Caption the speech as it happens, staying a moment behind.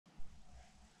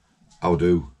I'll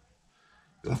do.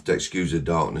 You'll have to excuse the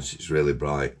darkness, it's really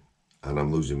bright and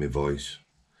I'm losing my voice.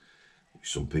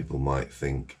 Some people might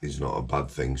think is not a bad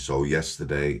thing. So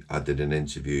yesterday I did an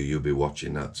interview, you'll be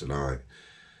watching that tonight.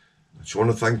 I just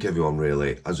want to thank everyone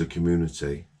really, as a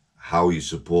community, how you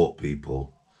support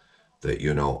people that,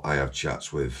 you know, I have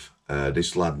chats with.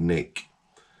 This lad Nick,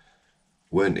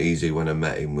 weren't easy when I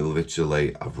met him. We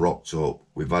literally, I've rocked up,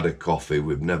 we've had a coffee,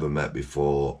 we've never met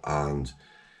before, and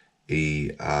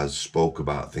he has spoke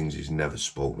about things he's never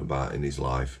spoken about in his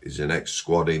life. He's an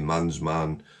ex-squaddy, man's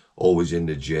man, always in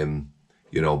the gym,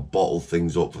 you know, bottled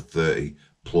things up for 30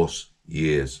 plus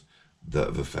years that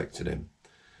have affected him.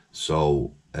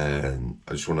 So I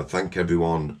just want to thank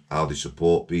everyone, how they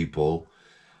support people,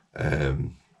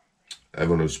 everyone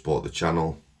who support the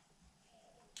channel.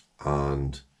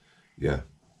 And yeah,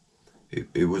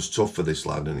 it was tough for this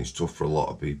lad, and it's tough for a lot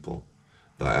of people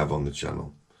that I have on the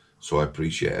channel. So I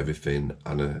appreciate everything,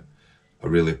 and I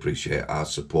really appreciate how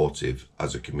supportive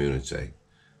as a community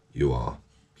you are.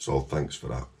 So thanks for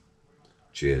that.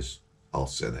 Cheers. I'll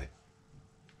say that.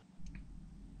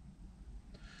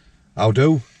 How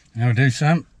do? How do,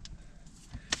 Sam?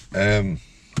 I'm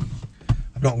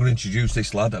not going to introduce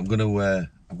this lad. I'm going to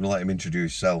let him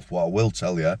introduce himself. What I will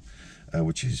tell you,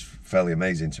 which is fairly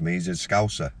amazing to me, he's a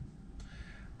Scouser.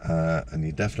 And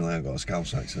you definitely haven't got a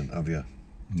Scouse accent, have you?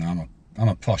 No, I'm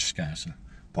a posh Scouser.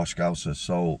 Posh Scouser.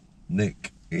 So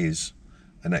Nick is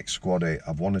an ex-squaddy.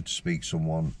 I've wanted to speak to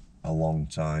someone a long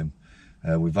time.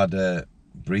 We've had a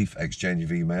brief exchange of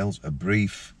emails, a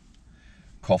brief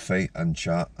coffee and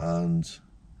chat, and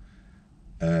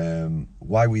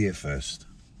why were you first,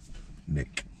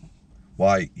 Nick?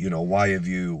 Why, you know, why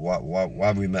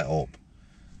have we met up?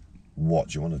 What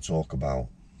do you want to talk about?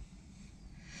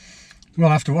 Well,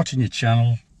 after watching your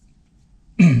channel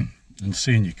and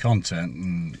seeing your content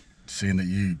and seeing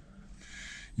that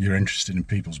you're interested in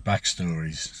people's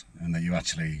backstories and that you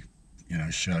actually, you know,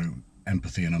 show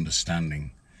empathy and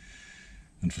understanding,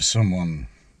 and for someone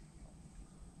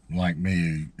like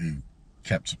me who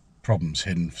kept problems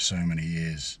hidden for so many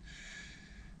years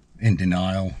in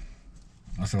denial,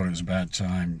 I thought it was about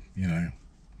time, you know,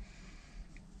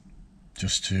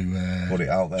 just to put it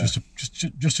out there,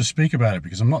 just to speak about it,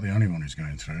 because I'm not the only one who's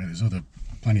going through it. There's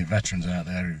plenty of veterans out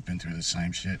there who've been through the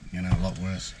same shit, you know, a lot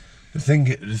worse. The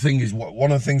thing is,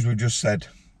 one of the things we've just said,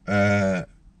 you're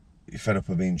fed up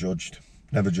of being judged.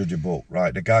 Never judge a book,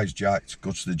 right? The guy's jacked,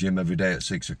 goes to the gym every day at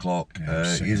 6 o'clock.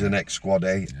 Yeah, he's an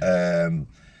ex-squaddy. Yeah.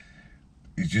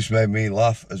 He just made me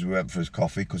laugh as we went for his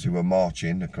coffee, because he were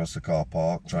marching across the car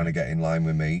park, trying to get in line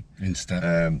with me.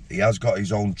 Instead. He has got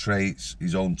his own traits,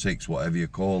 his own tics, whatever you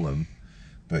call them.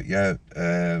 But yeah,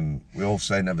 we all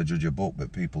say never judge a book,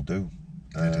 but people do.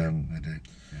 They do.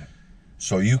 Yeah.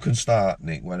 So you can start,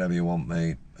 Nick, whenever you want,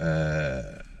 mate.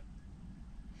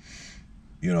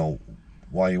 You know,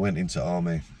 why you went into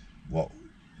army? What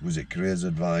was it? Careers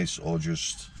advice or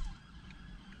just?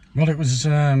 Well, it was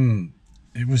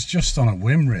just on a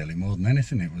whim, really, more than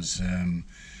anything. It was.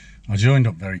 I joined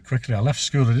up very quickly. I left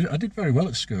school. I did very well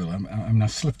at school. I mean, I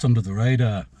slipped under the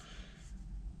radar.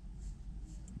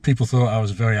 People thought I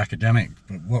was very academic,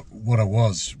 but what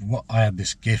I had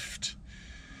this gift.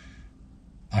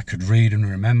 I could read and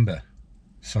remember,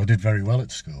 so I did very well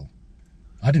at school.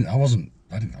 I wasn't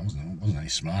any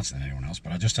smarter than anyone else,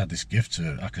 but I just had this gift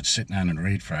I could sit down and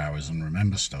read for hours and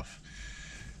remember stuff.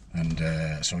 And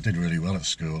so I did really well at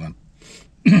school. And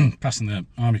passing the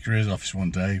Army Careers Office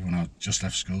one day when I just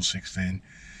left school, 16,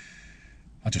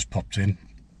 I just popped in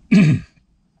and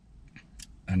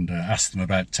asked them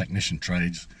about technician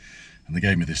trades. And they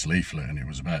gave me this leaflet, and it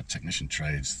was about technician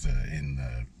trades in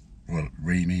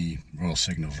REME, Royal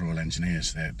Signals, Royal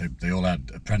Engineers. They all had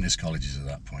apprentice colleges at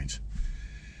that point.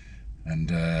 And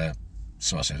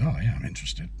so I said, oh yeah, I'm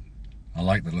interested. I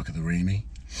like the look of the REME.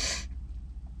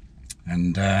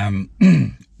 And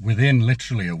within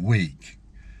literally a week,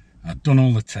 I'd done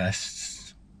all the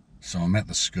tests, so I met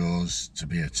the scores to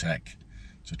be a tech,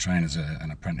 to train as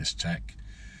an apprentice tech.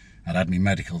 I'd had me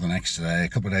medical the next day. A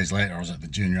couple of days later, I was at the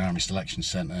Junior Army Selection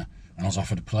Centre, and I was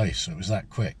offered a place, so it was that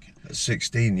quick. At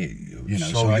 16, you know,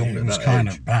 so young it was kind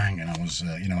of bang, and I was,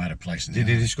 you know, I had a place. Did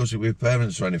you discuss it with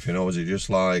parents or anything, or was it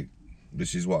just like,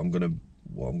 this is what I'm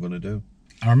gonna do?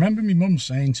 I remember my mum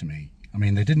saying to me, I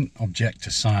mean, they didn't object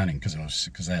to signing because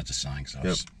they had to sign because I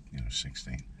was, you know,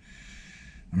 16.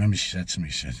 I remember she said to me,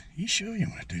 she said, "Are you sure you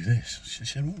want to do this?" She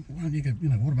said, "Well, why don't you go, you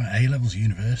know, what about A-levels,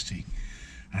 university?"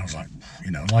 And I was like,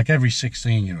 you know, like every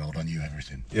 16-year-old, I knew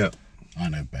everything. Yeah. I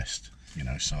know best, you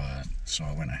know, so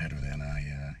I went ahead with it, and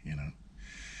I, you know,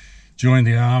 joined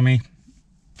the army.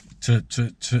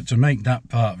 To make that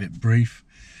part of it brief,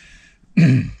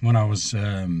 when I was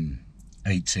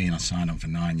 18, I signed on for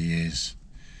 9 years.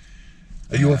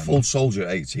 Are you a full soldier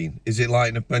at 18? Is it like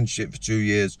an apprenticeship for 2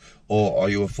 years, or are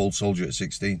you a full soldier at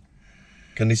 16?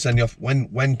 Can they send you off?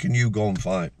 When can you go and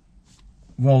fight?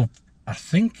 Well, I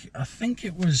think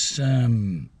it was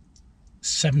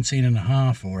 17 and a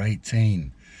half or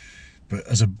 18. But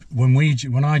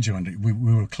when I joined it, we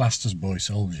were classed as boy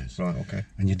soldiers. Right, okay.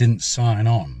 And you didn't sign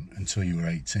on until you were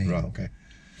 18. Right, okay.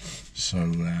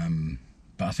 So,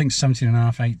 but I think 17 and a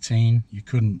half, 18, you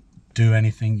couldn't do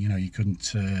anything. You know, you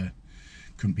couldn't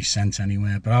be sent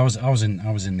anywhere. But I was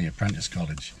in the apprentice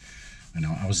college, and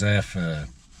I was there for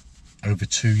over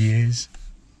 2 years.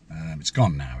 It's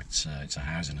gone now. It's a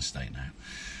housing estate now.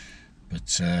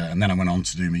 But and then I went on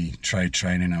to do my trade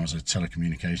training. I was a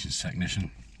telecommunications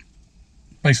technician.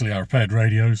 Basically, I repaired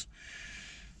radios.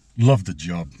 Loved the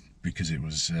job because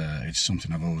it's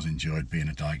something I've always enjoyed, being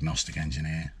a diagnostic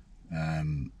engineer.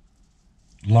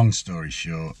 Long story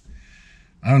short,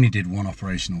 I only did one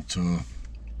operational tour.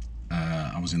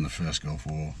 I was in the First Gulf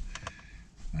War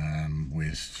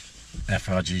with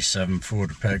FRG 7 Forward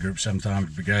Repair Group, 7th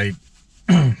Armoured Brigade.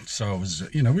 So I was,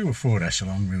 we were forward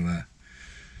echelon.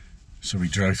 So we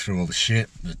drove through all the shit.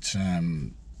 But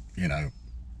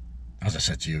as I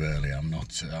said to you earlier,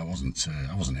 I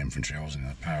wasn't infantry. I wasn't in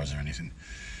the powers or anything.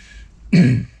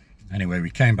 Anyway,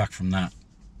 we came back from that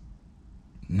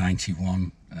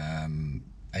 91,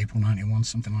 April 91,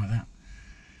 something like that.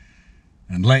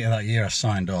 And later that year I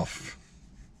signed off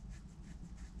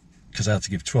because I had to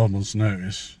give 12 months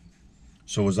notice.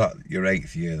 So was that your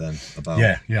 8th year then?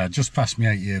 Yeah, I just passed my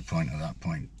 8-year point at that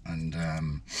point. And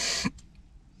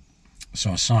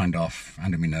so I signed off,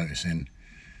 handed me notice in.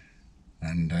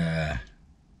 And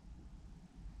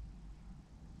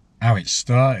how it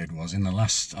started was I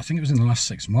think it was in the last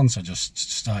 6 months, I just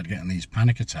started getting these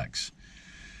panic attacks,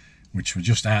 which were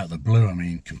just out of the blue. I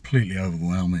mean, completely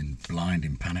overwhelming,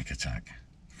 blinding panic attack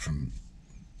from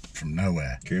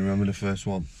nowhere. Can you remember the first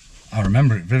one? I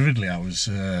remember it vividly. I was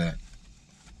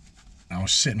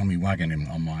sitting on my wagon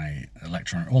on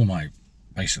my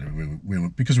basically we were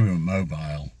because we were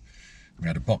mobile. We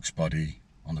had a box body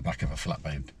on the back of a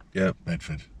flatbed. Yeah.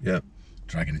 Bedford. Yeah.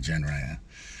 Dragging a generator.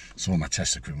 So all my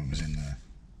test equipment was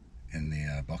in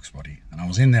the box body, and I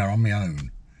was in there on my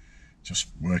own, just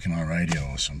working on a radio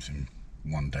or something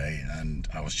one day, and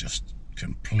I was just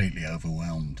completely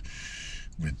overwhelmed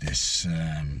with this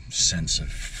sense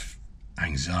of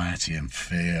anxiety and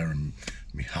fear, and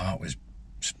my heart was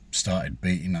started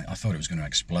beating. I thought it was going to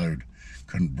explode.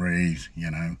 Couldn't breathe.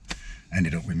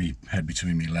 Ended up with me head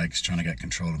between my legs, trying to get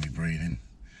control of my breathing.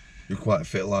 You're quite a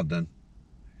fit lad then.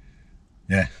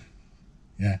 Yeah.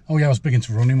 Oh yeah, I was big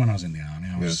into running when I was in the army.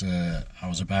 I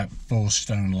was about 4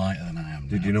 stone lighter than I am now.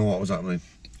 Did you know what was happening?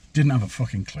 Didn't have a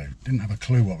fucking clue. Didn't have a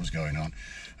clue what was going on.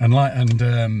 And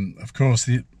of course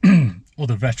the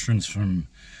other veterans and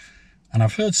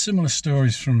I've heard similar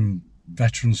stories from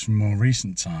veterans from more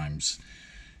recent times.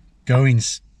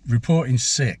 Reporting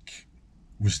sick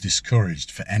was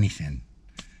discouraged for anything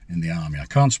in the army. I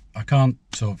can't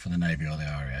talk for the Navy or the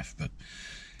RAF, but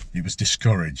it was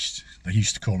discouraged. They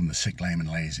used to call them the sick, lame and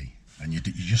lazy, and you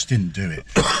just didn't do it.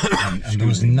 And there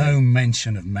was no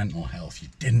mention of mental health.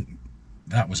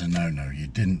 That was a no-no. You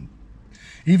didn't,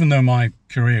 even though my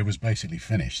career was basically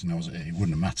finished and it wouldn't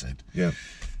have mattered. Yeah.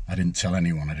 I didn't tell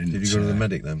anyone. Did you go to the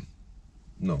medic then?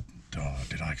 No. Oh,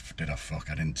 did I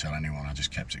fuck? I didn't tell anyone. I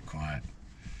just kept it quiet.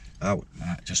 I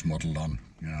just muddled on,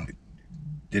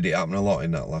 Did it happen a lot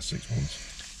in that last 6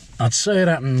 months? I'd say it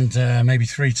happened maybe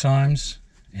 3 times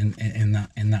in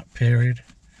that period.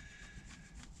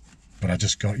 But I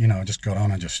just got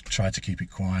on. I just tried to keep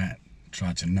it quiet.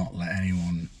 Tried to not let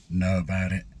anyone know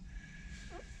about it.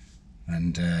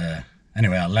 And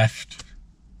anyway, I left.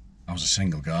 I was a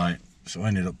single guy, so I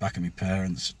ended up back at my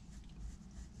parents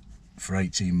for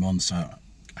 18 months. I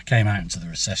came out into the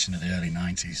recession of the early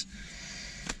 90s.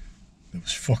 It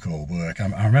was fuck all work.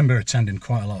 I remember attending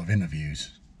quite a lot of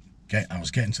interviews. I was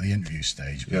getting to the interview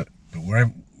stage, but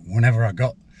whenever I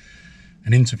got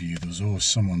an interview, there was always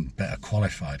someone better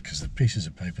qualified, because the pieces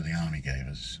of paper the army gave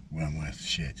us weren't worth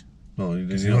shit. No,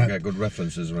 did you not get good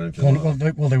references or anything?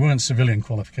 They weren't civilian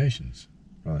qualifications.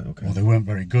 Right, okay. Or they weren't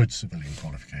very good civilian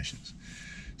qualifications.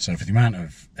 So for the amount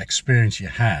of experience you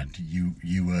had, you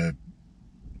were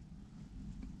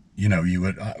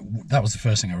that was the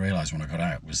first thing I realised when I got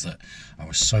out, was that I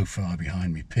was so far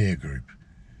behind my peer group,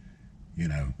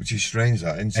 Which is strange,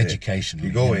 that, isn't it? Educationally,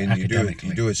 you go in, you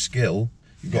academically. do a skill,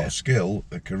 you've got a skill,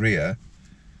 a career,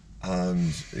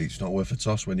 and it's not worth a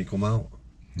toss when you come out.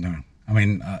 No. I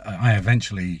mean, I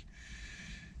eventually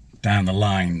down the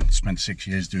line, spent 6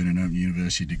 years doing an open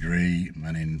university degree,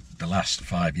 and in the last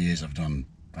 5 years I've done,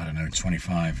 I don't know,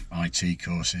 25 IT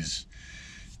courses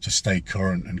to stay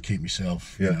current and keep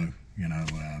myself,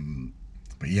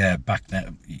 but yeah, back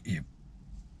then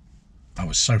I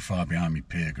was so far behind my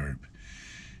peer group,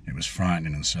 it was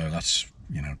frightening, and so that's,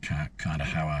 kind of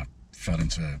how I fell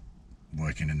into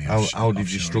working in the offshore. How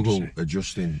did you struggle industry.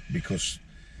 adjusting? Because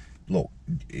look,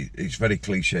 it's very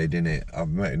cliched, isn't it? I've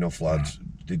met enough lads,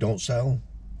 they don't settle,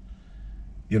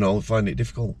 find it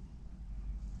difficult.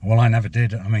 Well, I never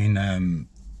did. I mean,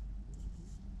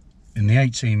 in the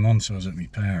 18 months I was at my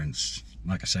parents',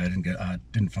 like I say, I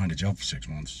didn't find a job for 6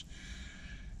 months,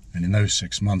 and in those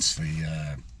 6 months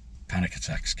the panic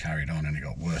attacks carried on, and it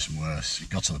got worse and worse. It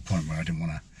got to the point where I didn't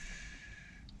want to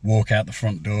walk out the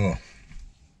front door.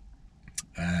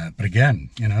 But again,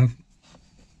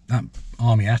 that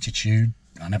army attitude,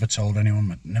 I never told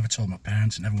anyone, I never told my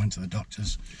parents, I never went to the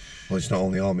doctors. Well, it's not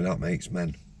only army, that makes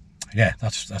men. Yeah,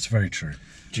 that's very true.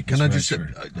 Can I just,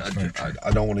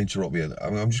 I don't want to interrupt you.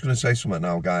 I'm just going to say something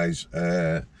now, guys,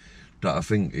 that I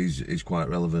think is quite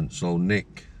relevant. So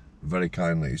Nick, very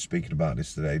kindly, is speaking about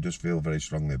this today. He does feel very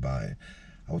strongly about it.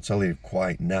 I will tell you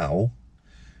quite now,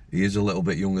 he is a little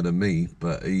bit younger than me,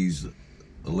 but he's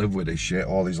lived with this shit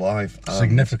all his life.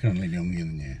 Significantly younger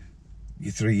than you.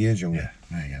 You're 3 years younger.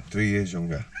 Yeah, there you go. 3 years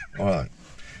younger. All right.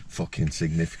 Fucking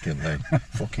significantly.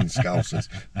 Fucking scousers.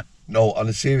 No, on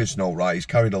a serious note, right, he's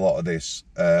carried a lot of this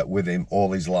with him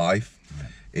all his life.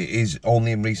 Yeah. It is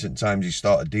only in recent times he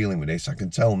started dealing with this. I can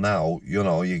tell now,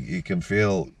 you can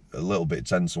feel a little bit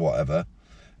tense or whatever.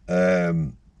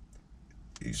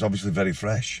 It's obviously very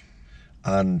fresh.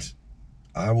 And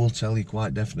I will tell you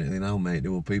quite definitely now, mate,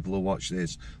 there will people who watch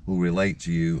this who relate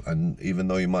to you, and even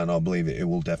though you might not believe it, it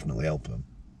will definitely help them.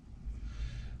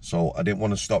 So I didn't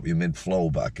want to stop you mid-flow,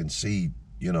 but I can see,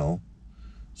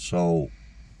 so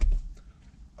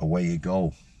away you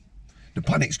go. The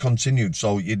panic's continued,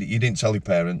 so you didn't tell your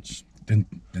parents? Didn't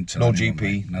tell no anyone,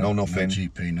 GP, no nothing? No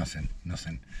GP,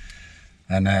 nothing.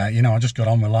 And, I just got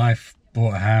on with life,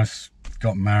 bought a house,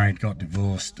 got married, got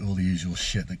divorced, all the usual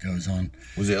shit that goes on.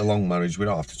 Was it a long marriage? We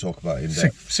don't have to talk about it in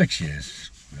depth. 6 years.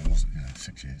 It wasn't,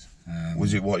 6 years.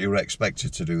 Was it what you were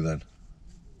expected to do then?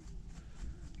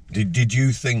 Did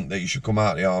you think that you should come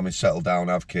out of the army, settle down,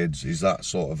 have kids? Is that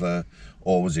sort of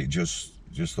or was it just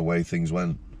the way things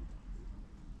went?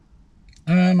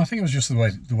 I think it was just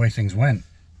the way things went,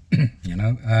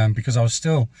 because I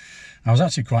was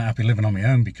actually quite happy living on my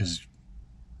own because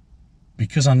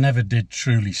I never did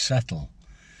truly settle.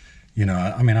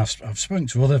 I've spoken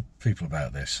to other people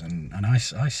about this, and I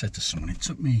said to someone, I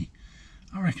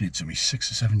reckon it took me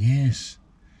 6 or 7 years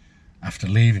after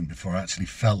leaving before I actually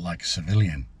felt like a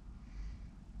civilian.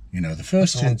 The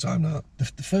first That's a long time now.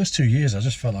 The first 2 years I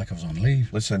just felt like I was on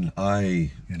leave. Listen,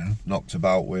 I knocked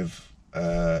about with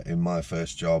in my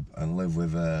first job and lived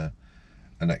with an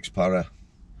ex-para,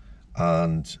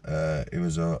 and he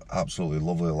was a absolutely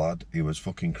lovely lad. He was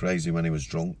fucking crazy when he was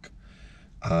drunk,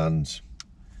 and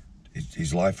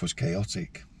his life was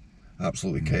chaotic,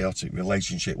 absolutely chaotic.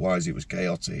 Relationship wise, it was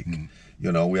chaotic.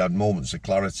 We had moments of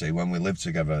clarity when we lived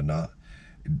together, and that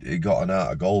he got an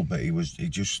heart of gold, but he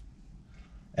just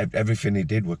everything he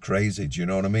did were crazy. Do you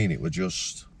know what I mean? It was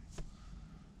just,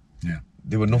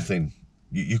 there were nothing.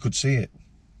 You could see it.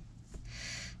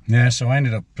 Yeah, so I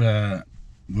ended up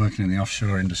working in the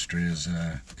offshore industry as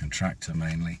a contractor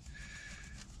mainly.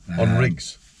 On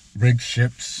rigs? Rigs,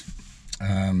 ships,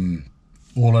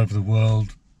 all over the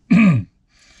world. A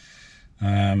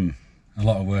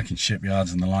lot of work in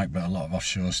shipyards and the like, but a lot of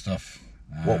offshore stuff.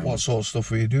 What sort of stuff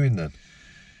were you doing then?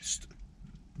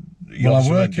 Well, I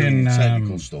work in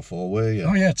technical stuff, or were you?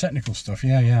 Oh yeah, technical stuff.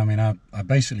 Yeah. I mean, I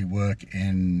basically work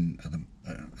in at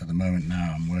the moment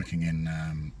now. I'm working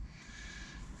in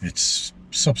it's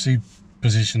subsea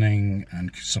positioning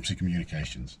and subsea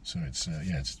communications. So it's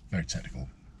it's a very technical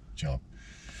job.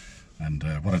 And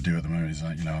what I do at the moment is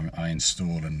I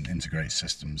install and integrate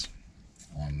systems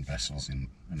on vessels and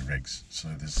rigs. So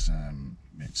there's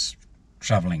it's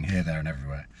travelling here, there, and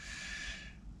everywhere.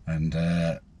 And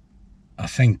I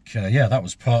think that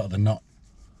was part of the not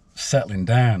settling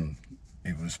down.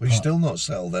 It was. Well, you're still not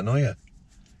settled then, are you?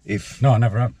 No, I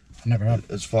never have.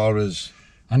 As far as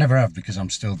I never have, because I'm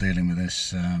still dealing with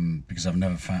this. Because I've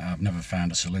never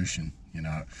found a solution,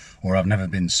 or I've never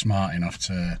been smart enough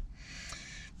to.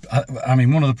 I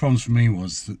mean, one of the problems for me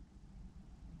was that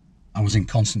I was in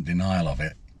constant denial of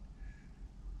it,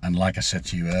 and like I said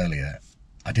to you earlier,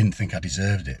 I didn't think I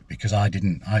deserved it because I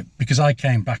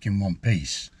came back in one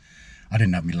piece. I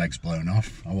didn't have my legs blown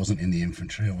off. I wasn't in the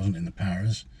infantry. I wasn't in the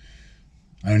paras.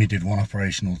 I only did one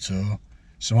operational tour.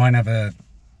 So I never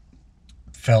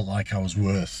felt like I was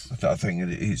worth I think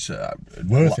it's it.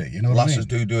 You know what I lasses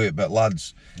mean? do it, but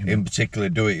lads You in know. particular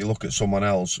do it. You look at someone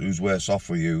else who's worse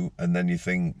off with you, and then you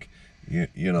think, you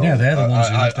know, Yeah, they're the ones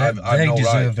who I've they no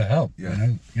deserve right. the help.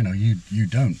 Yeah. You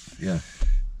don't. Yeah.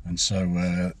 And so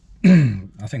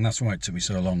I think that's why it took me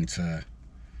so long to.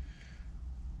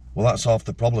 Well, that's half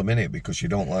the problem, innit? Because you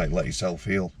don't like let yourself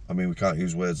heal. I mean, we can't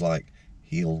use words like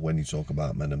heal when you talk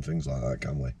about men and things like that,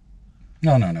 can we?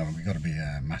 No. We got to be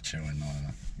macho and all of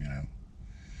that, you know.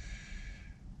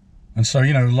 And so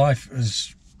life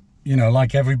is,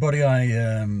 like everybody.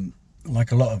 I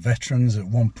like a lot of veterans. At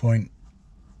one point,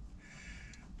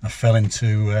 I fell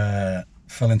into a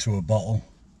bottle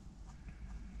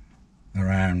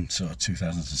around sort of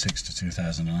 2006 to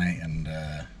 2008, and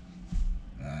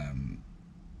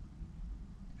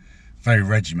very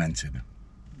regimented,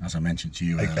 as I mentioned to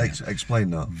you earlier. Explain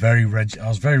that. I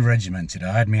was very regimented.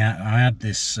 I had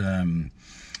this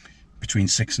between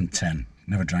 6 and 10.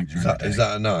 Never drank during the day. Is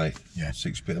that a night? Yeah.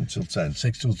 6 p.m. till 10.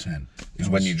 6 till 10 Is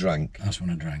when you drank. That's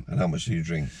when I drank. And how much do you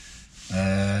drink?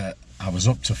 I was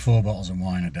up to 4 bottles of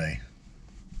wine a day.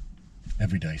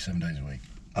 Every day, 7 days a week.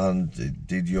 And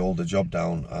did you hold the job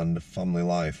down and the family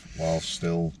life while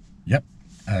still? Yep.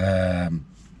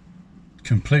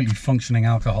 Completely functioning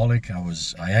alcoholic.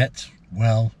 I ate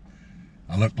well.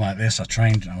 I looked like this. I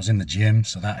trained. I was in the gym,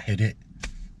 so that hit it.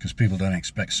 Because people don't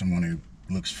expect someone who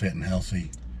looks fit and healthy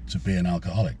to be an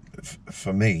alcoholic.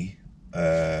 For me,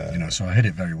 so I hit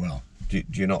it very well. Do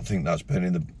you not think that's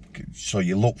burning the? So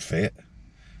you look fit,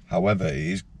 however, it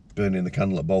is burning the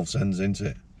candle at both ends, isn't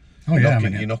it? Oh you're yeah,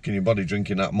 you're knocking your body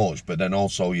drinking that much, but then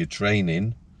also you're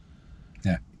training.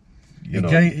 Yeah.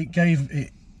 It gave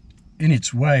it in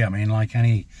its way. I mean, like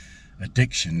any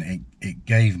addiction, it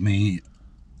gave me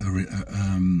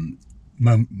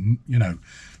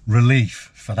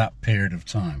relief for that period of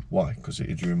time. Why? Because it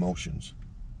hid your emotions.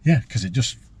 Yeah, because it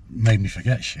just made me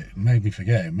forget shit. It made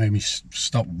me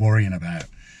stop worrying about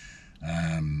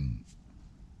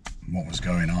what was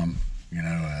going on.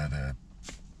 The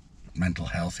mental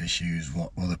health issues,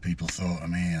 what other people thought of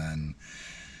me, and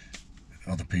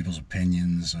other people's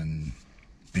opinions, and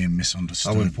being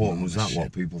misunderstood. How important was that? Shit.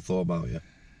 What people thought about you?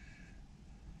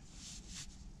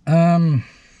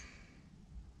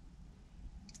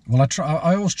 Well,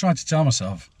 I always tried to tell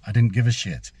myself I didn't give a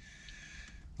shit.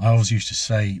 I always used to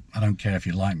say, I don't care if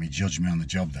you like me, judge me on the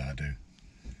job that I do.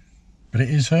 But it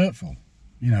is hurtful,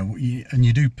 and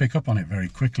you do pick up on it very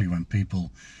quickly when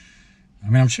people. I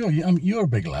mean, I'm sure you're a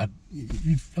big lad.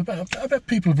 I bet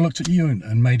people have looked at you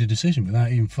and made a decision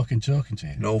without even fucking talking to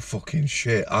you. No fucking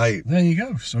shit. There you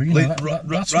go. So that's right.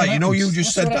 that's You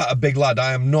just said that a big lad.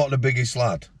 I am not the biggest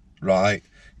lad, right?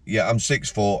 Yeah, I'm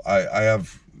 6'4". I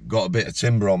have got a bit of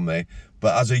timber on me,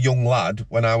 but as a young lad,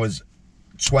 when I was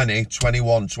 20,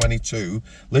 21, 22,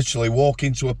 literally walk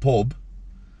into a pub,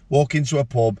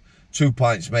 2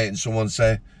 pints, mate, and someone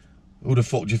say, "Who the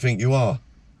fuck do you think you are?"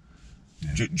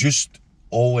 Yeah. Just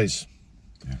always.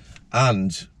 Yeah.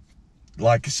 And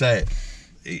like I say,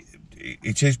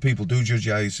 it is, people do judge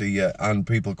you how you see you, and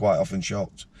people are quite often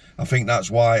shocked. I think that's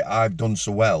why I've done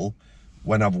so well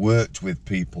when I've worked with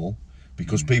people,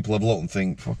 because people have looked and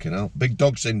think, fucking hell, big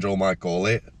dog syndrome, I call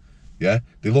it. Yeah,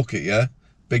 they look at you,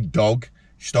 big dog,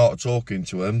 you start talking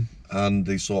to them, and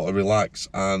they sort of relax,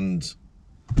 and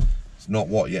it's not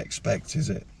what you expect, is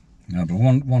it? No, but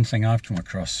one thing I've come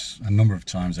across a number of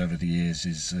times over the years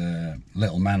is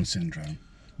little man syndrome,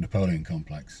 Napoleon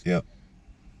complex. Yeah.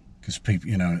 Because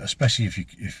people, especially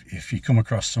if you come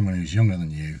across someone who's younger than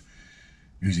you,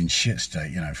 who's in shit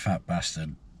state, fat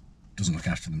bastard, doesn't look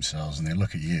after themselves, and they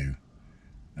look at you,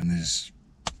 and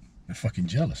they're fucking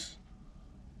jealous,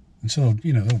 and so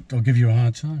they'll give you a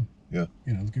hard time. Yeah.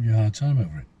 They'll give you a hard time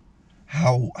over it.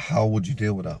 How would you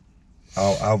deal with that?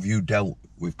 How have you dealt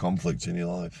with conflict in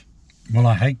your life? Well,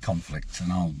 I hate conflict,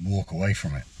 and I'll walk away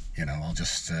from it. I'll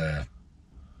just,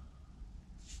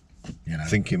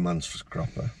 Thinking man's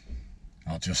scrapper.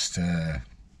 I'll just.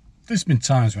 There's been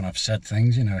times when I've said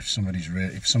things, if somebody's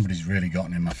really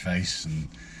gotten in my face, and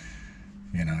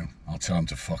I'll tell them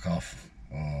to fuck off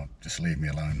or just leave me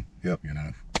alone. Yep.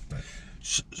 But.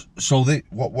 So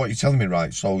what you're telling me,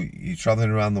 right? So you're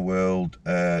traveling around the world,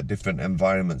 different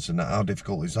environments, and how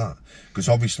difficult is that? Because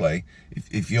obviously,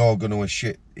 if you're going to a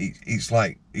shit, it's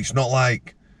not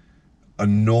like a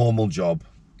normal job.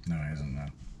 No, it isn't. No.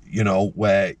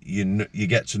 Where you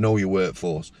get to know your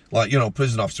workforce. Like,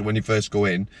 prison officer, when you first go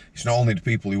in, it's not only the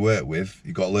people you work with,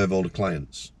 you've got to learn all the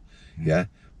clients. Yeah.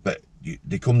 But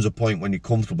there comes a point when you're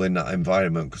comfortable in that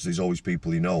environment, because there's always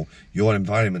people your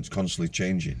environment's constantly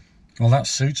changing. Well, that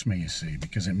suits me, you see,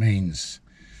 because it means,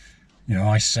 you know,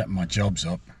 I set my jobs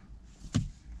up,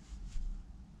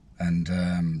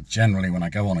 and generally when I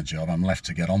go on a job, I'm left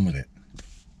to get on with it.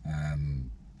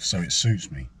 So it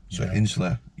suits me. So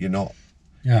insular, you're not.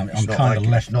 Yeah, I'm kind of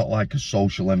left. It's not like a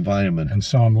social environment. And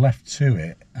so I'm left to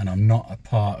it, and I'm not a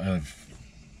part of.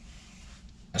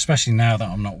 Especially now that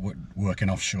I'm not working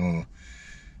offshore.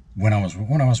 When I was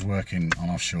working on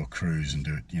offshore crews and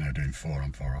doing 4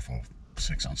 on 4 off or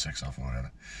 6 on 6 off or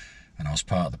whatever, and I was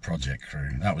part of the project crew,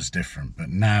 that was different. But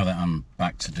now that I'm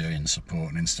back to doing support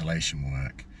and installation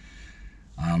work,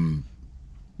 I'm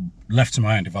left to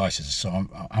my own devices. So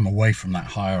I'm away from that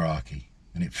hierarchy,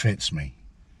 and it fits me.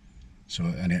 So,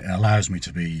 and it allows me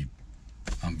to be.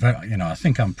 I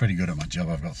think I'm pretty good at my job.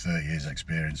 I've got 30 years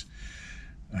experience,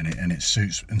 and it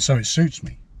suits. And so it suits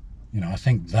me. You know, I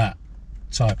think that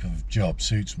type of job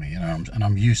suits me. You know, and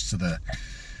I'm used to the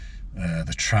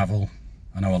travel.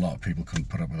 I know a lot of people couldn't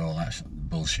put up with all that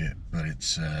bullshit, but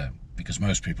it's because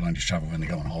most people only travel when they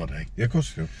go on holiday. Yeah, of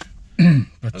course you do.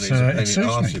 But it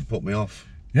suits me. It put me off.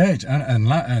 Yeah, it's been.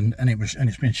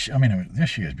 I mean,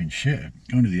 this year has been shit.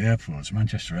 Going to the airports,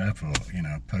 Manchester Airport, you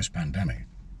know, post-pandemic,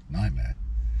 nightmare.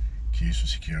 Queues for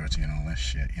security and all this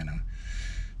shit, you know.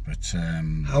 But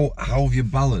how have you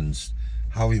balanced?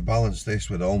 How have you balanced this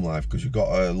with home life? Because you've got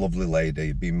a lovely lady,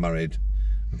 you've been married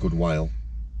a good while.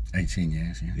 18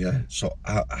 years, yeah. Yeah. So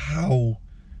how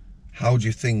do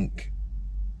you think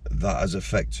that has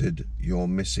affected your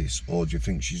missus, or do you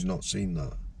think she's not seen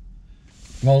that?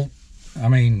 Well, I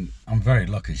mean, I'm very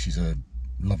lucky. She's a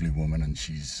lovely woman, and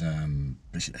she's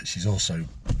also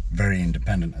very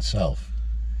independent herself.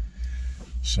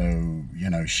 So, you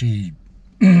know, she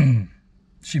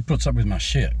she puts up with my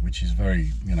shit, which is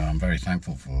I'm very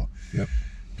thankful for. Yep.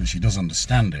 But she does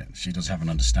understand it. She does have an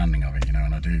understanding of it, you know,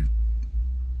 and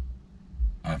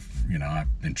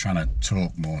I've been trying to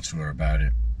talk more to her about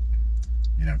it,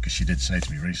 you know, because she did say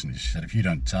to me recently, she said, if you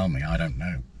don't tell me, I don't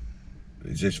know.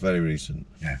 Is this very recent?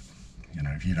 Yeah. You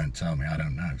know, if you don't tell me, I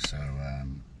don't know. So,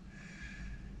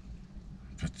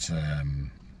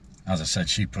 as I said,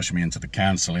 she pushed me into the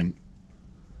counselling.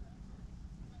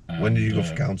 When did you go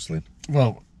for counselling?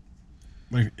 Well,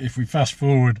 if we fast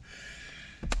forward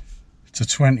to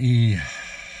when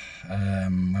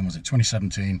was it?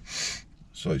 2017.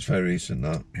 So it's very recent,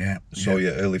 that. Yeah. So yeah.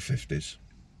 you're early 50s.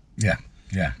 Yeah.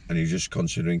 Yeah. And you're just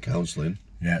considering counselling.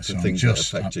 Yeah. So So things that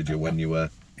affected you when you were.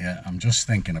 Yeah, I'm just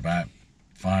thinking about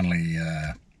finally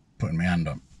putting my hand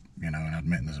up, you know, and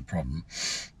admitting there's a problem.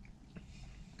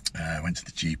 I went to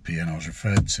the GP and I was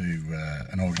referred to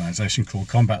an organisation called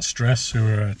Combat Stress, who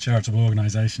are a charitable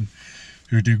organisation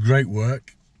who do great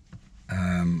work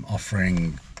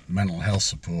offering mental health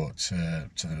support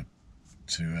to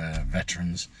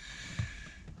veterans.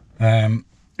 I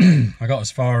got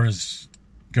as far as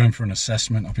going for an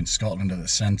assessment up in Scotland at the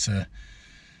centre,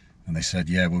 and they said,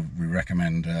 yeah, we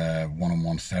recommend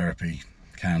one-on-one therapy,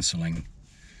 counselling.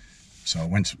 So I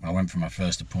went for my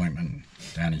first appointment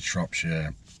down in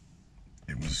Shropshire.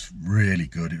 It was really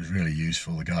good. It was really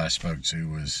useful. The guy I spoke to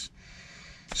was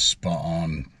spot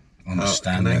on,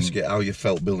 understanding. Can I ask you how you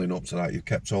felt building up to that? You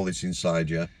kept all this inside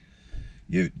you.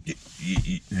 You've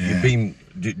been.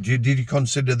 Did you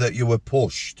consider that you were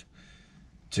pushed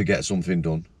to get something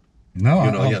done? No,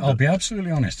 I'll be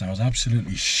absolutely honest. I was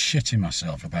absolutely shitting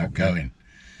myself about going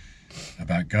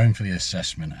for the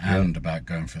assessment and about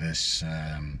going for this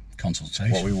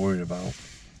consultation. What were you worried about?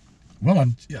 Well,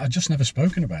 I just never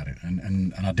spoken about it,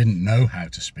 and I didn't know how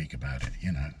to speak about it.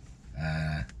 You know,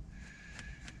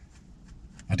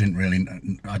 I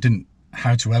didn't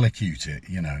how to elocute it.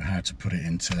 You know, how to put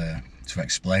it to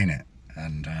explain it,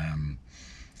 and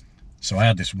so I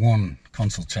had this one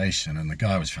consultation, and the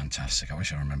guy was fantastic. I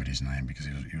wish I remembered his name because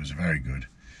he was very good.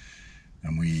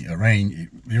 And the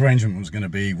arrangement was going to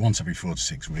be once every 4 to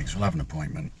 6 weeks. We'll have an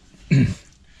appointment. He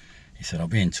said, I'll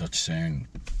be in touch soon.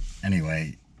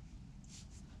 Anyway,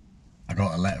 I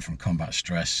got a letter from Combat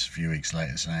Stress a few weeks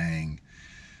later saying,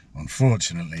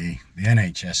 unfortunately, the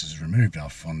NHS has removed our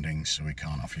funding, so we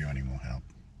can't offer you any more help.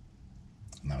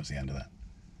 And that was the end of that.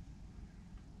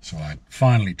 So I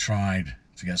finally tried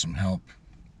to get some help,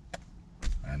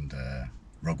 and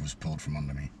rug was pulled from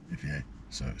under me,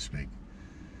 so to speak.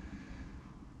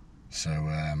 So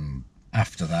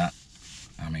after that,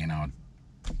 I mean,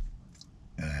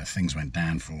 things went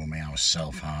down for me. I was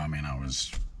self-harming. I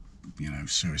was,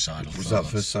 suicidal. Was that the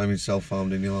first time you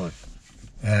self-harmed in your life?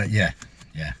 Yeah.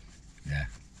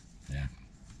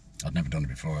 I'd never done it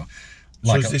before.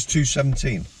 So is this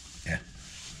 217? Yeah.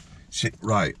 See,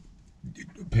 right.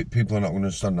 People are not going to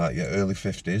understand that. You're early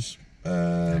 50s.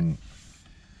 Do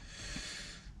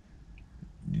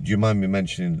you mind me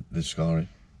mentioning the scarring?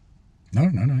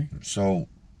 No. So,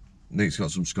 Nick's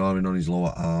got some scarring on his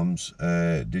lower arms.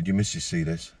 Did your missus see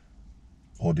this?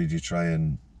 Or did you try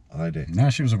and hide it? No,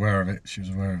 she was aware of it. She was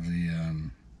aware of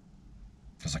the...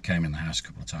 because I came in the house a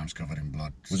couple of times covered in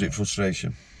blood. Was it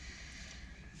frustration?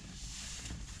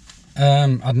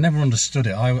 I'd never understood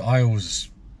it. I always,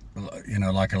 you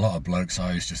know, like a lot of blokes,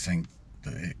 I used to think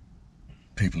that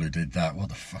people who did that, what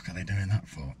the fuck are they doing that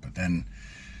for? But then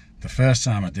the first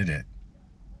time I did it,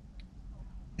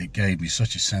 it gave me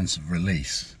such a sense of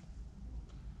release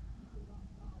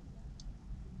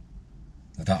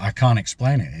that I can't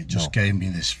explain it. It just gave me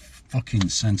this fucking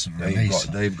sense of release.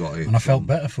 They've got it. And I felt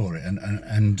better for it.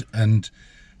 And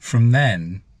from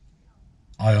then,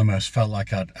 I almost felt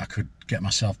like I could get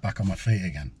myself back on my feet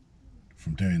again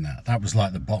from doing that. That was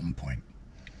like the bottom point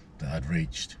that I'd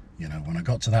reached. You know, when I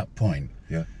got to that point,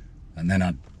 yeah, and then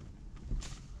I'd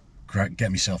get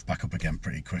myself back up again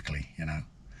pretty quickly, you know.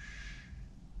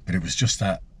 But it was just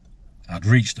that I'd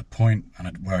reached a point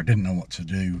where I didn't know what to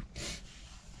do.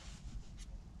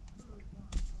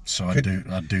 So I'd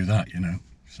do that, you know.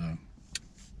 So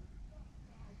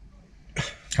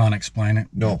can't explain it.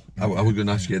 No, I was going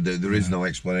to ask you. There is no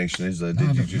explanation, is there?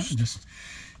 Did you just?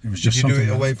 It was just. Did you do it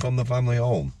away from the family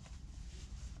home?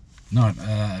 No,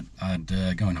 I'd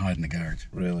go and hide in the garage.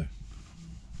 Really?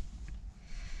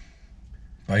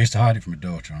 But I used to hide it from my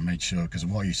daughter. I made sure, because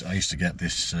I used to get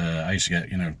this. I used to get,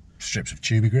 you know, strips of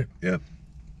tubey grip. Yeah.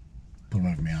 Put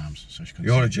them over my arms so she couldn't.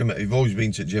 You're a gym. You've always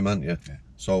been to gym, haven't you? Yeah.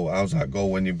 So how's that go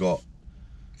when you've got?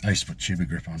 I used to put tubey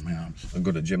grip on my arms. I'm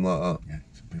good at gym like that. Yeah,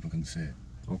 so people couldn't see it.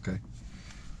 Okay.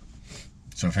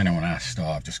 So if anyone asks, oh,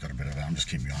 I've just got a bit of it, I'm just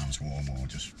keeping my arms warm, or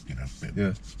just, you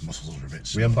know, muscles are a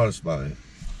bit. Were you embarrassed about it?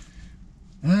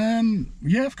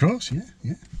 Yeah, of course,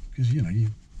 yeah, because you know, you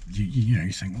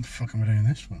think, what the fuck am I doing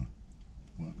this for?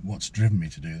 What's driven me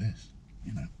to do this?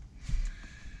 You know.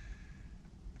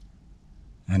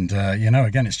 And you know,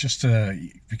 again, it's just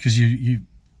because you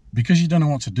don't know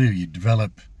what to do, you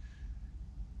develop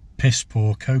piss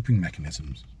poor coping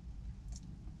mechanisms.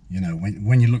 You know,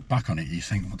 when you look back on it, you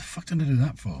think, what the fuck did I do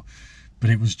that for?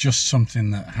 But it was just something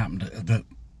that happened,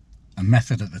 a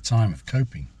method at the time of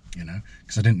coping, you know,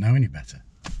 because I didn't know any better,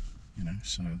 you know,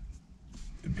 so.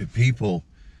 People,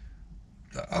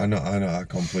 I know, I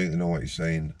completely know what you're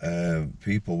saying.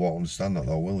 People won't understand that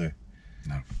though, will they?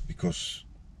 No. Because,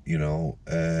 you know,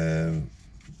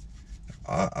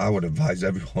 I would advise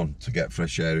everyone to get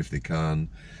fresh air if they can,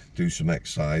 do some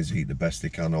exercise, eat the best they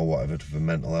can or whatever for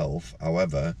mental health.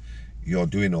 However, you're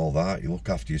doing all that, you look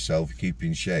after yourself, you keep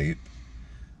in shape,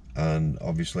 and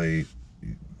obviously,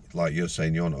 like you're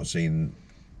saying, you're not seeing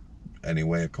any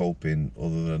way of coping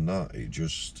other than that. It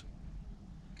just...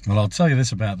 Well, I'll tell you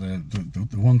this about the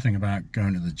one thing about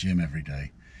going to the gym every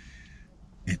day.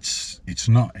 It's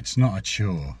not a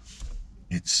chore.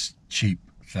 It's cheap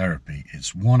therapy.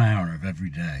 It's 1 hour of every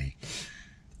day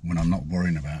when I'm not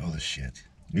worrying about other shit.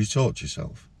 You taught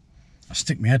yourself? I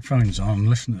stick my headphones on,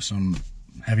 listen to some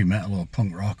heavy metal or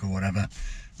punk rock or whatever,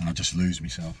 and I just lose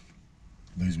myself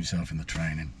in the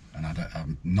training, and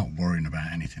I'm not worrying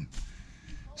about anything.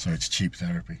 So it's cheap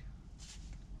therapy.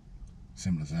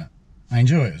 Simple as that. I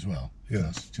enjoy it as well. Yeah. I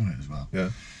enjoy it as well.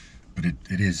 Yeah. But it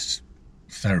is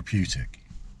therapeutic.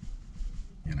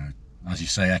 You know, as you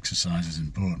say, exercise is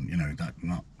important. You know, that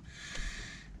not,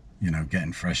 you know,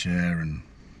 getting fresh air and.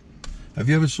 Have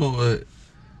you ever sort of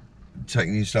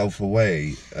taken yourself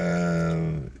away?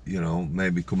 You know,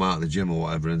 maybe come out of the gym or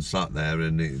whatever and sat there,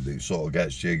 and it sort of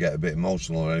gets you, get a bit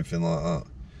emotional or anything like that.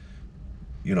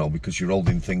 You know, because you're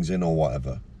holding things in or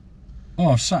whatever. Oh,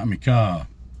 I've sat in my car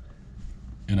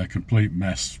in a complete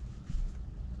mess,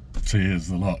 tears,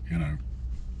 the lot, you know,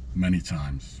 many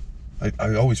times.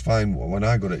 I always find when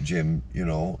I go to the gym, you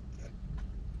know,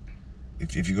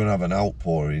 if you're going to have an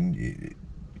outpouring,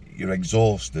 you're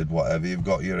exhausted, whatever, you've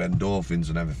got your endorphins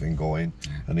and everything going,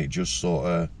 and it just sort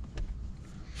of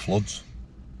floods.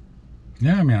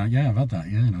 Yeah, I mean, I've had that,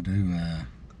 yeah, and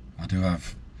I do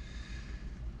have,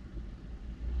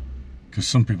 because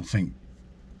some people think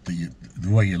that the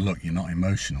way you look, you're not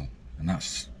emotional, and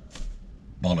that's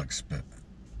bollocks. But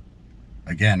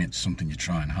again, it's something you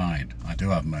try and hide. I do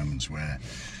have moments where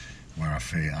I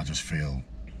just feel,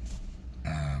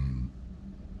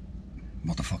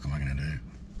 what the fuck am I going to do?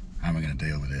 How am I going to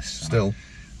deal with this? Still?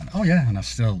 And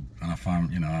I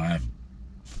find, you know, I have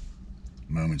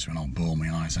moments when I'll bawl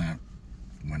my eyes out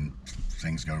when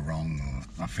things go wrong, or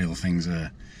I feel things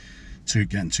are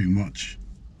getting too much.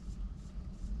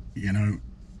 You know.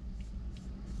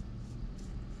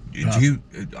 Do you?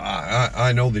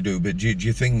 I know they do, but do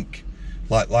you think,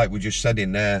 like we just said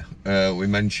in there, we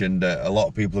mentioned a lot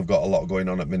of people have got a lot going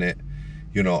on at minute.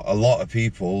 You know, a lot of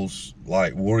people's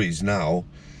like worries now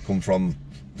come from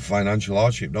financial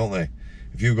hardship, don't they?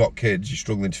 If you've got kids, you're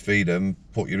struggling to feed them,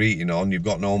 put your eating on, you've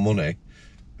got no money,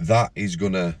 that is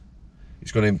gonna,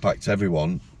 it's gonna impact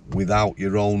everyone without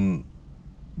your own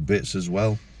bits as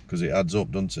well, because it adds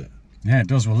up, doesn't it? Yeah, it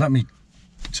does. Well, let me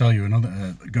tell you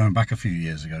another, going back a few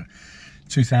years ago,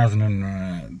 2000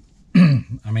 and,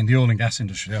 I mean, the oil and gas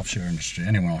industry, the offshore industry,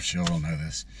 anyone offshore will know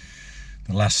this.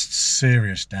 The last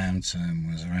serious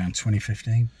downturn was around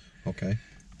 2015. Okay.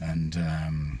 And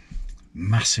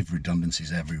massive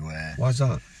redundancies everywhere. Why is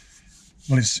that?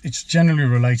 Well, it's generally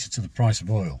related to the price of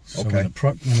oil. So Okay. when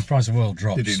the price of oil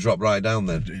drops, Did it drop right down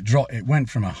then? it went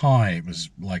from a high, it was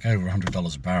like over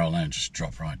 $100 a barrel, and it just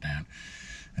dropped right down,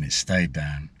 and it stayed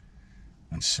down.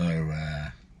 And so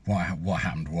what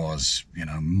happened was, you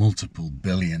know, multiple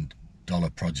billion-dollar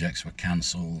projects were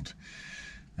cancelled,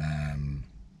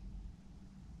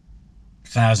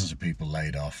 thousands of people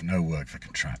laid off, no work for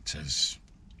contractors,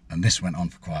 and this went on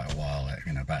for quite a while,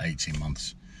 you know, about 18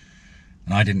 months.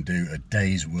 And I didn't do a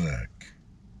day's work.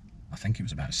 I think it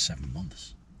was about 7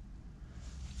 months.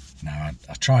 Now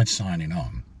I tried signing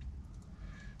on,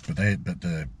 but I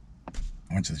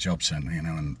went to the job centre, you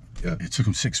know, and Yeah. it took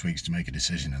them 6 weeks to make a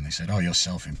decision, and they said, "Oh, you're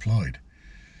self-employed,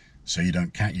 so you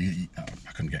don't count."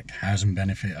 I couldn't get housing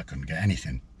benefit. I couldn't get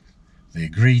anything. They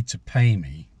agreed to pay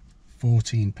me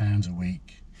 £14 a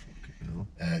week,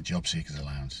 job seekers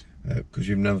allowance. Because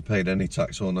you've never paid any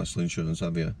tax or national insurance,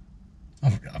 have you?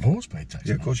 I've always paid tax.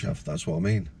 Yeah, of course you have. That's what I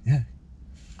mean. Yeah,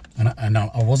 and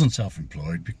I wasn't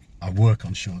self-employed. I work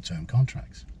on short-term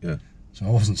contracts. Yeah. So I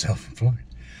wasn't self-employed.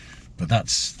 But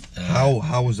that's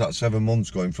How was that 7 months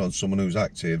going from someone who's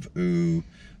active, who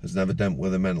has never dealt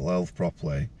with their mental health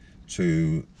properly,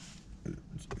 to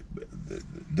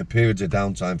the periods of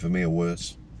downtime for me are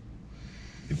worse.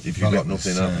 If you've got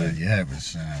nothing happening. Yeah, it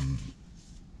was.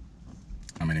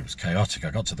 I mean, it was chaotic.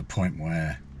 I got to the point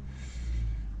where,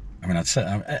 I mean, I'd say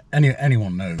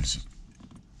anyone knows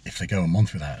if they go a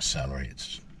month without a salary,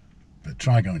 but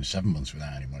try going 7 months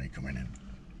without any money coming in.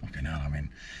 Okay, no, I mean,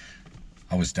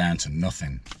 I was down to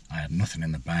nothing. I had nothing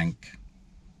in the bank.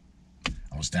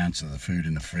 I was down to the food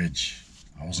in the fridge.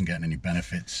 I wasn't getting any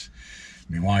benefits.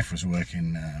 My wife was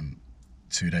working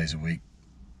 2 days a week,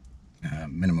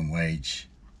 minimum wage.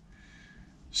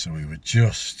 So we were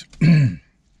just,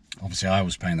 obviously I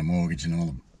was paying the mortgage and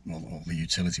all the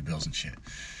utility bills and shit.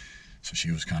 So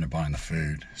she was kind of buying the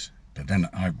food. But then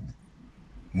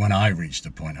when I reached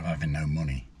the point of having no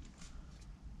money,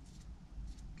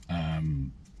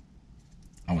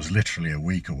 I was literally a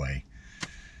week away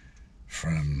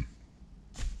from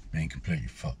being completely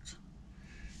fucked.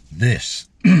 This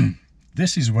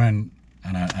is when,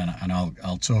 and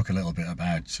I'll talk a little bit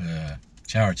about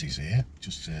charities here,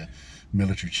 just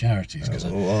military charities.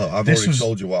 Well, I've already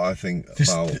told you what I think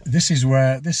about. This is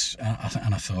where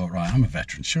and I thought, right, I'm a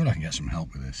veteran, sure I can get some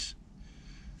help with this.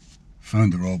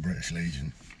 Phoned the Royal British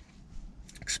Legion,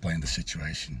 explained the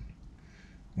situation.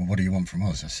 Well, what do you want from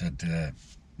us? I said,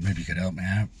 maybe you could help me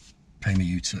out, pay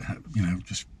me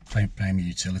just pay me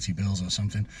utility bills or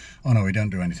something. Oh no, we don't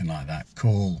do anything like that.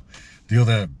 Call the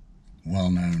other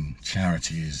well-known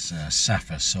charity is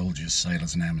SAFA, Soldiers,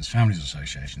 Sailors and Airmen's Families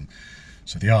Association.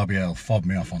 So the RBL fobbed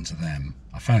me off onto them.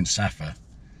 I phoned SAFA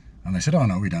and they said, oh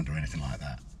no, we don't do anything like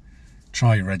that.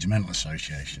 Try your regimental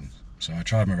association. So I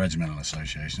tried my regimental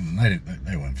association and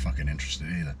they weren't fucking interested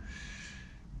either.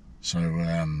 So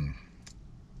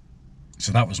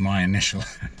so that was my initial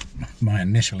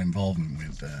involvement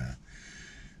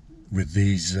with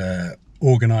these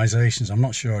organisations. I'm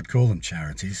not sure I'd call them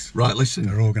charities. Right, listen.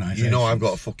 They're organisations. You know I've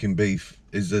got a fucking beef.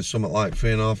 Is there something like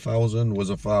 3,500?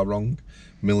 Was I far wrong?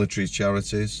 Military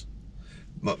charities.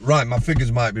 Right, my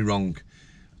figures might be wrong.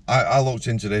 I looked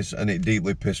into this and it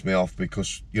deeply pissed me off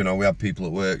because, you know, we had people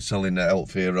at work selling their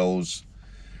health heroes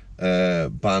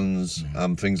bands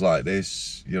and things like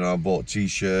this. You know, I bought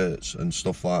t-shirts and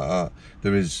stuff like that.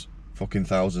 There is fucking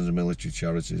thousands of military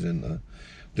charities in there.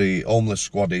 The homeless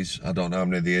squaddies, I don't know how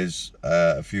many there is.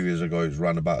 A few years ago it was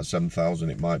around about 7,000,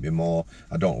 it might be more.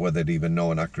 I don't know whether they'd even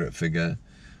know an accurate figure.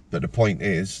 But the point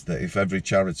is that if every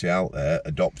charity out there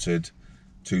adopted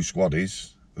 2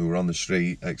 squaddies who were on the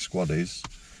street, ex-squaddies,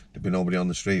 there'd be nobody on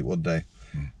the street, would they?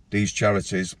 These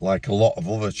charities, like a lot of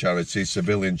other charities,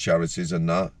 civilian charities and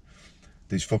that,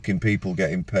 these fucking people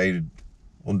getting paid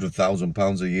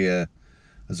 £100,000 a year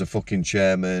as a fucking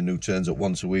chairman who turns up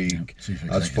once a week,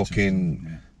 has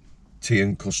fucking tea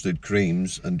and custard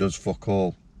creams and does fuck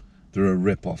all. They're a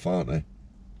rip-off, aren't they?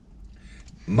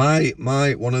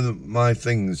 One of my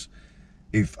things,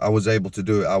 if I was able to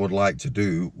do it, I would like to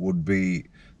do, would be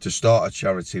to start a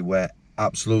charity where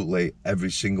absolutely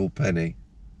every single penny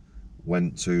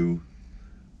went to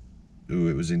who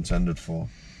it was intended for.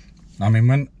 I mean,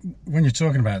 when you're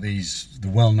talking about the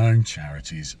well-known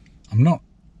charities, I'm not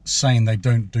saying they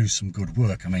don't do some good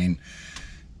work. I mean,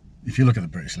 if you look at the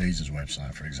British Legion's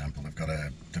website, for example,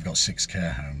 they've got 6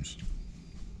 care homes,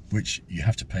 which you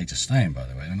have to pay to stay in, by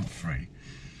the way. They're not free.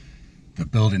 They're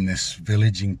building this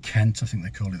village in Kent, I think they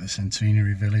call it the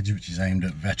Centenary Village, which is aimed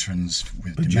at veterans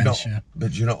with dementia.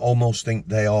 But do you not almost think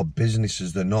they are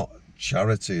businesses? They're not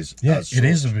charities. Yeah, it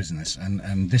is a business,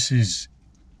 and this is,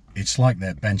 it's like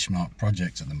their benchmark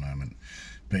project at the moment.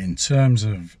 But in terms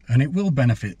of, and it will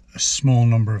benefit a small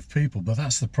number of people, but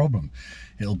that's the problem.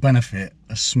 It'll benefit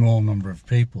a small number of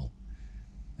people.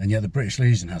 And yet the British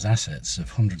Legion has assets of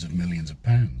hundreds of millions of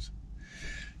pounds.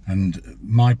 And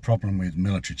my problem with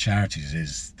military charities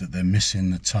is that they're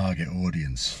missing the target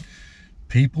audience.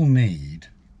 People need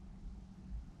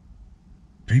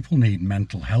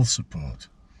mental health support,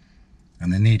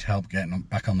 and they need help getting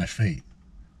back on their feet.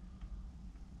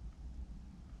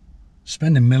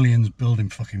 Spending millions building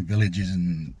fucking villages,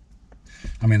 and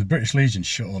I mean, the British Legion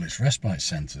shut all its respite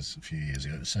centres a few years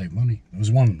ago to save money. There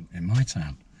was one in my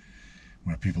town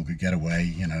where people could get away,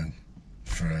 you know,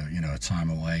 for a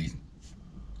time away,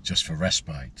 just for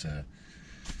respite, to,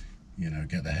 you know,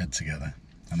 get their head together,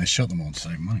 and they shut them all to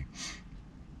save money.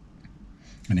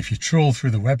 And if you trawl through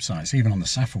the websites, even on the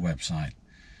SAFA website,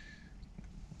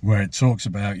 where it talks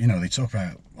about, you know, they talk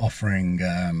about offering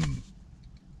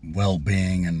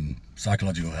well-being and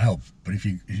psychological help, but if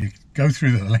you go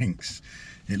through the links,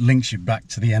 it links you back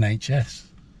to the NHS.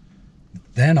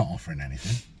 They're not offering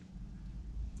anything.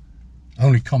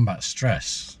 Only combat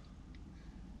stress.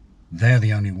 They're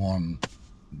the only one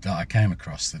that I came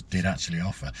across that did actually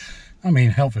offer. I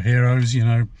mean, Help for Heroes, you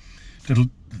know,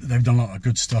 they've done a lot of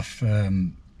good stuff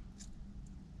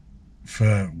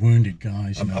for wounded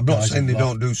guys. You know, I'm not saying they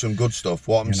don't do some good stuff.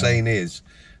 What I'm saying is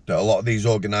that a lot of these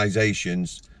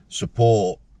organisations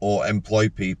support or employ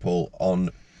people on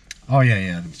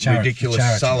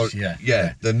ridiculous salaries.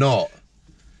 Yeah, they're not.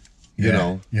 You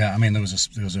know. Yeah, I mean, there was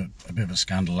a bit of a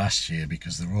scandal last year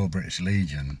because the Royal British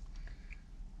Legion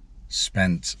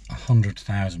spent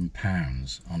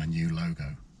 £100,000 on a new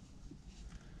logo,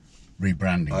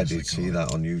 rebranding. I did see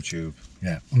that on YouTube.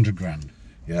 Yeah, 100 grand.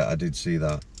 Yeah, I did see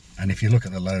that. And if you look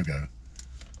at the logo,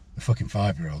 the fucking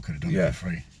 5-year-old could have done it for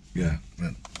free. Yeah.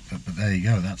 But there you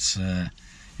go. That's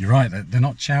you're right. They're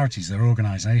not charities. They're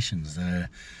organisations. They're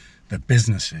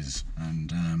businesses.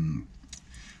 And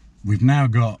we've now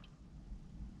got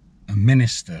a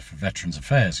minister for Veterans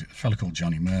Affairs, a fellow called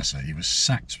Johnny Mercer. He was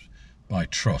sacked by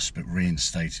Truss but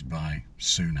reinstated by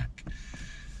Sunak.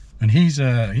 And he's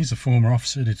a former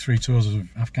officer, did 3 tours of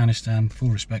Afghanistan, full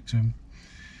respect to him.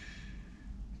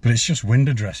 But it's just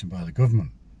window dressing by the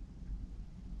government.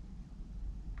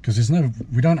 Because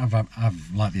we don't have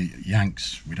like the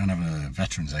Yanks, we don't have a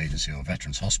veterans agency or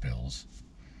veterans hospitals.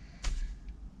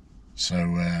 So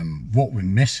what we're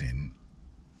missing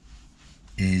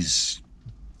is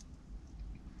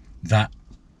that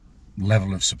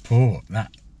level of support,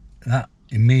 that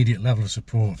immediate level of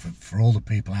support for all the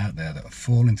people out there that are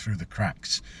falling through the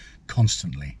cracks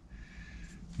constantly,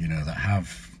 you know, that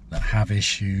have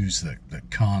issues that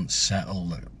can't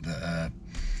settle, that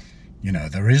you know,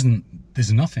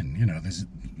 there's nothing, you know,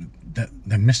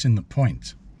 they're missing the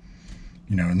point,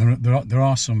 you know. And there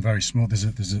are some very small, there's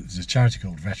a charity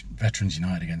called Veterans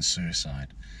Unite Against Suicide,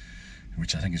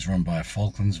 which I think is run by a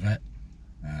Falklands vet,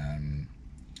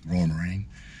 Royal Marine,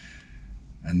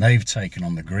 and they've taken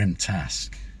on the grim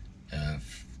task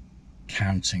of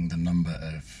counting the number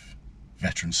of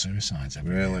veteran suicides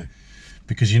every year.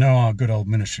 Because, you know, our good old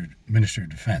Ministry of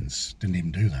Defence didn't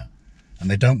even do that. And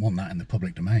they don't want that in the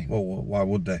public domain. Well, why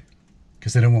would they?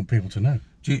 Because they don't want people to know.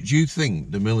 Do you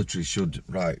think the military should,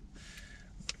 right,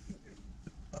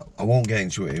 I won't get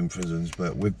into it in prisons,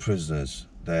 but with prisoners,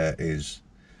 there is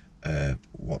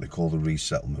what they call the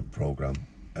resettlement programme.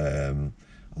 I'll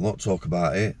not talk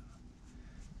about it,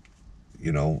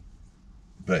 you know,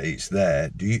 but it's there.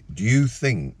 Do you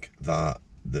think that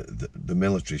the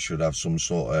military should have some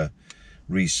sort of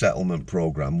resettlement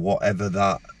programme, whatever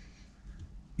that,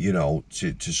 you know,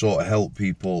 to sort of help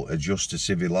people adjust to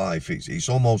civil life? It's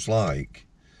almost like,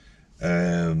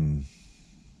 well,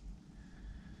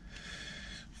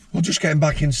 just getting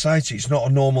back in society, it's not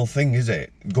a normal thing, is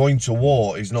it? Going to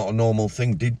war is not a normal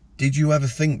thing. Did you ever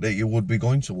think that you would be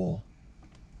going to war?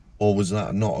 Or was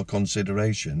that not a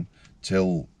consideration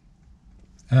till...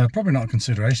 Probably not a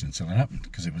consideration until it happened,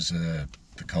 because it was the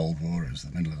Cold War. It was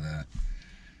the middle of the...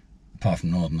 Apart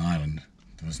from Northern Ireland,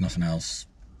 there was nothing else,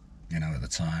 you know, at the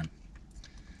time.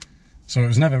 So it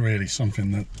was never really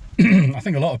something that I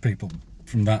think a lot of people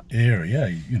from that era,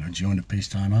 joined a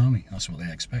peacetime army. That's what they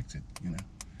expected,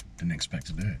 didn't expect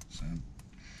to do it. So,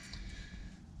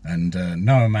 and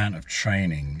no amount of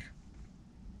training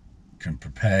can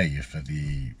prepare you for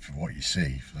what you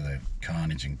see, for the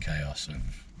carnage and chaos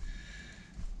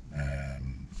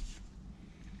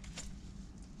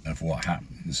of what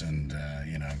happens, and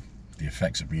the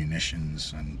effects of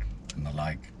munitions and the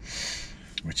like,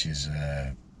 which is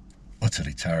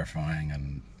utterly terrifying,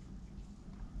 and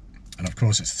of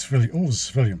course it's all the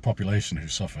civilian population who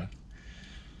suffer.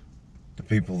 The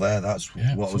people there, that's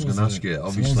what I was going to ask you.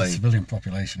 Obviously, the civilian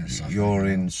population who suffer. You're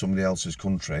in somebody else's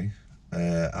country.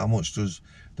 How much does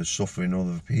the suffering of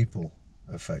other people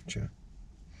affect you?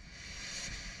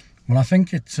 Well, I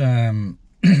think it. I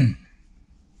can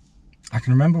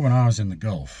remember when I was in the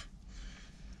Gulf,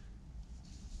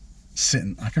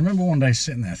 I can remember one day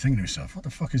sitting there thinking to myself, "What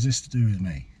the fuck is this to do with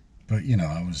me?" But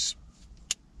I was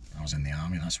in the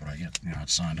army. That's what I get. I'd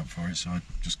signed up for it, so I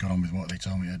just got on with what they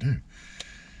told me to do.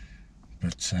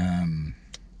 But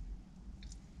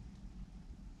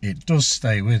it does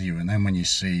stay with you, and then when you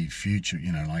see future,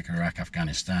 like Iraq,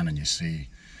 Afghanistan, and you see,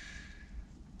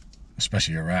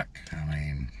 especially Iraq, I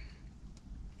mean,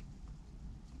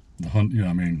 I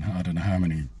don't know how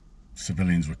many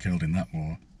civilians were killed in that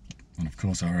war, and of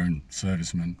course our own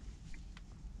servicemen.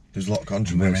 There's a lot of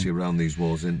controversy around these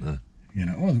wars, isn't there?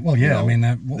 Well, yeah. I mean,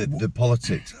 the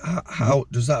politics. How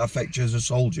does that affect you as a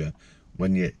soldier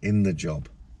when you're in the job?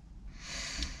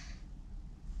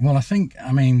 Well, I think,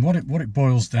 what it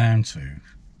boils down to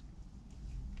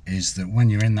is that when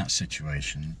you're in that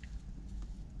situation,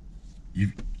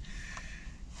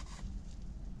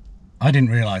 I didn't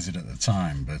realise it at the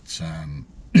time, but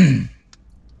in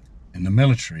the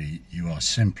military, you are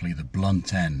simply the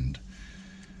blunt end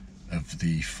of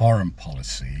the foreign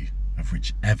policy of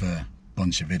whichever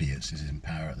bunch of idiots is in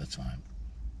power at the time.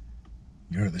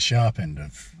 You're at the sharp end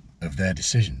of their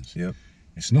decisions. Yep.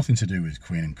 It's nothing to do with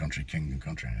Queen and country, king and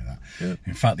country, any of that. Yep.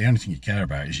 In fact, the only thing you care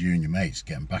about is you and your mates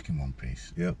getting back in one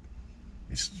piece. Yep.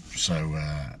 That's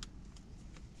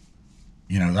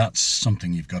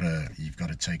something you've got to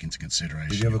take into consideration.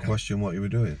 Did you ever question what you were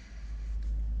doing?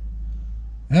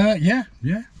 Yeah.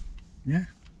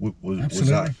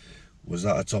 Absolutely. Was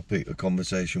that a topic of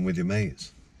conversation with your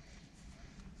mates?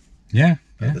 Yeah.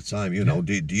 At the time,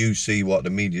 do you see what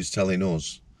the media's telling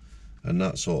us and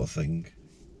that sort of thing?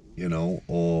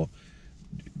 Or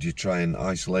do you try and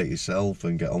isolate yourself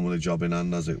and get on with the job in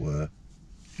hand, as it were?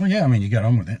 Well, yeah, you get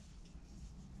on with it.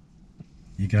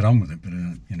 But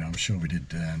I'm sure we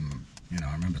did. I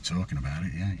remember talking about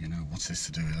it. Yeah, what's this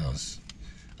to do with us?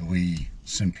 Are we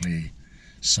simply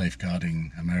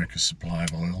safeguarding America's supply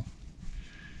of oil?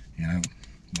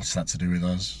 What's that to do with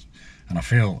us? And I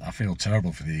feel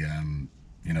terrible for the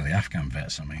the Afghan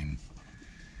vets. And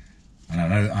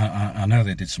I know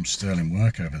they did some sterling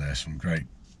work over there, some great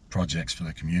projects for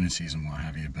the communities and what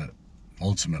have you, but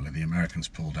ultimately the Americans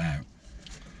pulled out,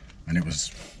 and it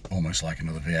was almost like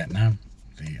another Vietnam.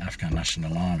 The Afghan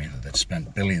National Army that they'd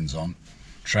spent billions on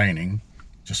training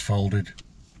just folded,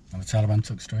 and the Taliban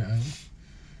took straight over.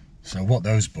 So what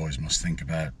those boys must think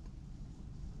about,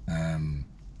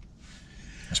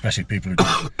 especially people who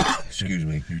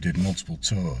did multiple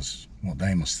tours, what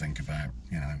they must think about,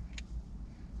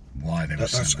 why they were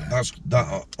sent there.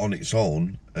 That on its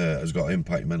own has got to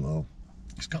impact your mental health.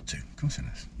 It's got to, of course it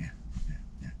has. Yeah.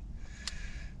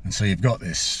 And so you've got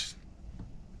this.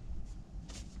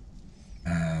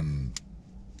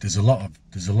 There's a lot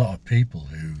of people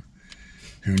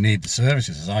who need the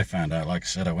services, as I found out. Like I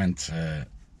said, I went to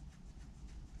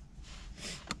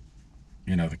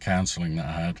the counselling that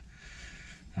I had,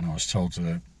 and I was told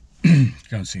to go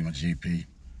and see my GP,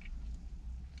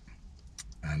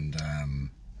 and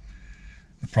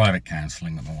the private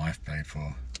counselling that my wife paid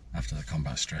for after the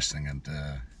combat stress thing had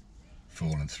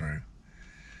fallen through.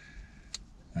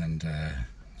 And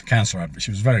the counsellor, she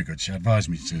was very good. She advised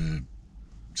me to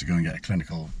go and get a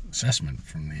clinical assessment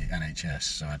from the NHS.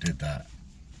 So I did that,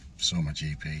 saw my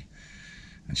GP,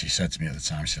 and she said to me at the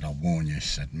time, she said, "I'll warn you," she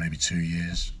said, "maybe 2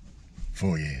 years,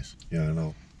 4 years." Yeah, I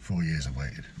know. 4 years I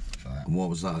waited for that. And what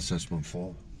was that assessment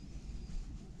for?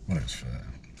 Well, it was for,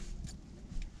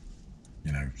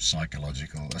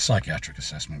 a psychiatric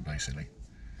assessment, basically,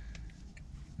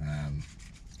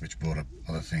 which brought up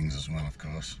other things as well, of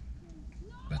course.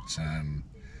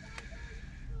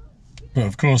 But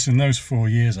of course, in those 4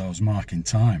 years, I was marking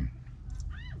time,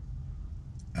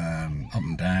 up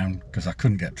and down, because I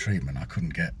couldn't get treatment, I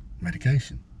couldn't get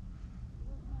medication.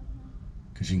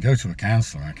 Because you can go to a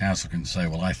counsellor, and a counsellor can say,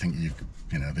 "Well, I think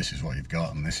this is what you've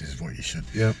got, and this is what you should."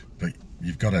 Yeah. But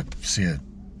you've got to see a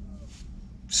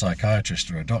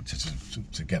psychiatrist or a doctor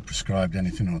to get prescribed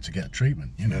anything or to get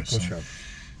treatment, you know. Yeah, of course you have.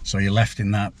 So you're left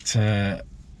in that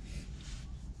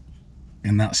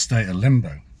state of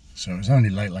limbo. So it was only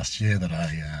late last year that I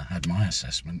had my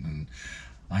assessment, and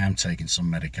I am taking some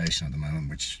medication at the moment,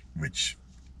 which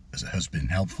has been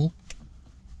helpful.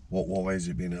 What way has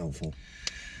it been helpful?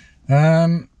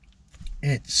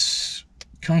 It's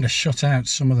kind of shut out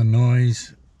some of the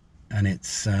noise, and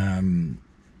it's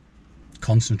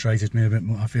concentrated me a bit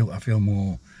more. I feel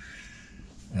more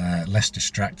less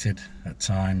distracted at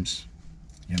times,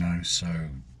 you know. So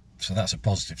that's a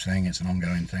positive thing. It's an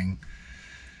ongoing thing.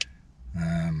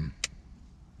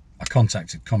 I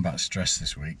contacted Combat Stress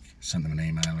this week, sent them an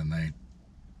email, and they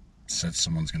said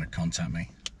someone's going to contact me.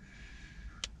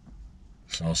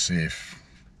 So I'll see if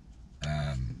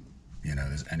you know,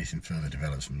 there's anything further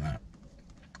develops from that.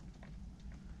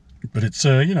 But it's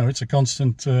you know, it's a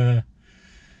constant thing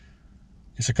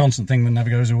that never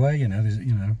goes away. You know,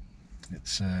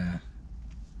 it's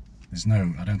there's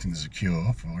no, I don't think there's a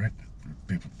cure for it.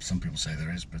 Some people say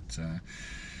there is, but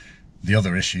the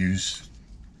other issues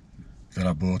that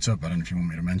I brought up, I don't know if you want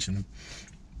me to mention them.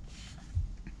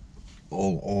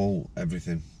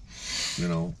 Everything, you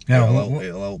know. Yeah,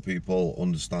 it'll help people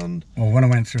understand. Well, when I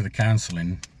went through the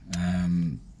counselling,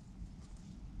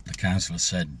 the counsellor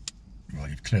said, well,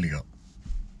 you've clearly got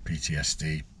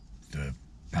PTSD, the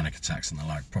panic attacks and the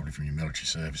like, probably from your military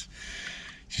service.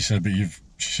 She said, but you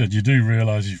do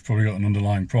realise you've probably got an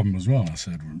underlying problem as well. And I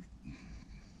said,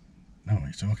 no, what are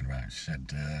you talking about? She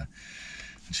said,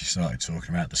 and she started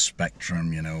talking about the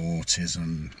spectrum, you know,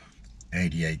 autism,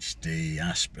 ADHD,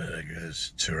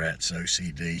 Asperger's, Tourette's,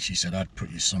 OCD. She said, I'd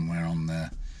put you somewhere on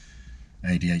the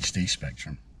ADHD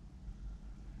spectrum.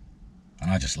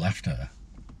 And I just laughed at her.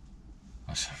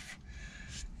 I said,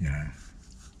 you know.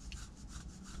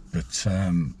 But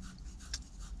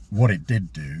what it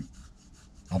did do,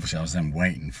 obviously I was then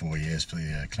waiting 4 years for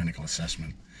the clinical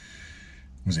assessment,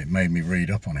 was it made me read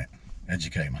up on it,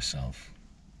 educate myself.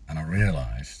 And I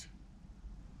realised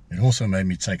it also made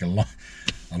me take a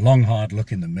long hard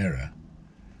look in the mirror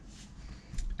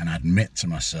and admit to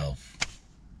myself,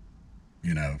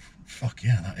 you know, fuck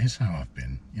yeah, that is how I've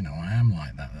been. You know, I am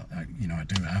like that. You know, I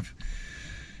do have,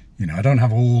 you know, I don't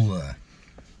have all the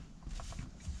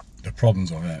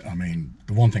problems of it. I mean,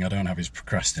 the one thing I don't have is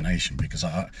procrastination, because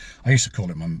I used to call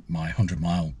it my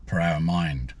 100-mile-per-hour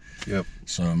mind. Yep.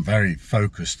 So I'm very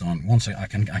focused on, once I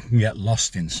can get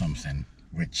lost in something,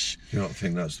 which... You don't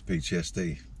think that's the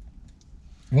PTSD?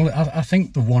 Well, I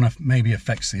think the one maybe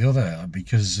affects the other,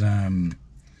 because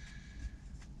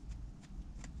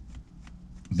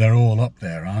they're all up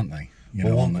there, aren't they? You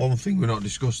know, one thing we've not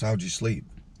discussed, how do you sleep?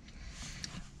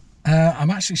 I'm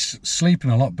actually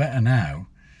sleeping a lot better now.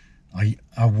 I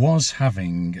was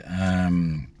having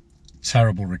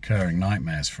terrible recurring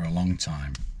nightmares for a long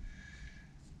time,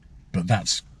 but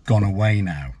that's gone away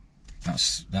now.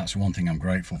 That's one thing I'm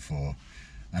grateful for,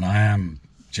 and I am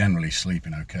generally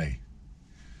sleeping okay.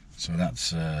 So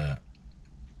that's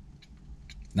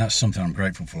something I'm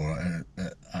grateful for.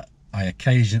 I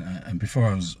occasionally, and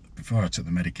before I took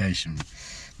the medication,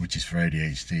 which is for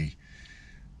ADHD,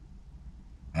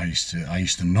 I used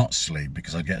to not sleep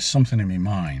because I'd get something in my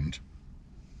mind,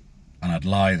 and I'd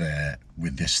lie there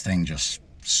with this thing just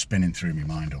spinning through my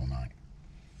mind all night,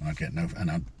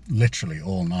 and I'd literally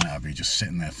all night I'd be just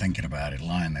sitting there thinking about it,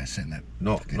 lying there, sitting there.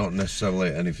 Not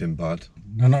necessarily anything bad.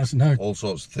 No. All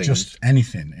sorts of things. Just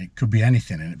anything. It could be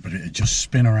anything in it, but it'd just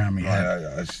spin around my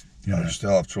head. I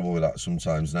still have trouble with that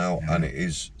sometimes now, yeah. And it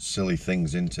is silly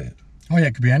things, isn't it? Oh yeah,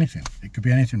 it could be anything. It could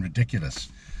be anything ridiculous,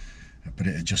 but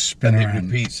it'd just spin around.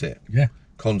 And it repeats it. Yeah.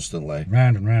 Constantly.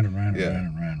 Round and round and round yeah. and round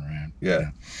and round and round.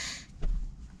 Yeah.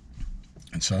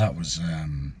 And so that was,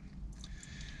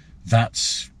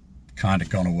 that's kind of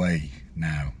gone away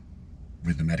now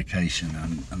with the medication,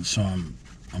 and so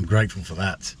I'm grateful for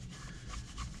that.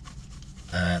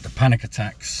 The panic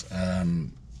attacks,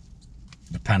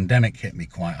 the pandemic hit me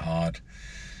quite hard,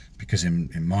 because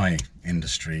in my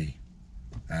industry,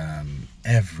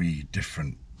 every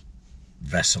different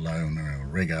vessel owner or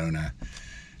rig owner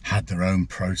had their own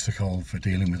protocol for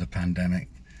dealing with the pandemic,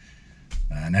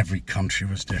 and every country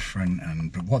was different.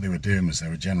 But what they were doing was they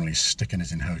were generally sticking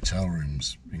us in hotel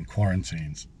rooms in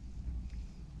quarantines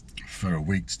for a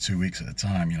week to 2 weeks at a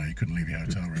time. You know, you couldn't leave your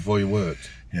hotel room before you worked.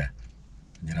 Yeah,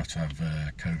 you'd have to have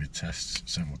COVID tests,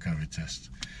 several COVID tests.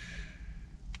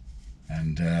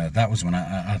 And that was when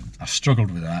I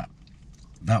struggled with that.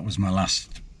 That was my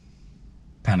last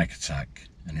panic attack,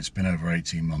 and it's been over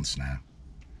 18 months now.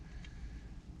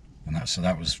 And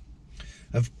that was...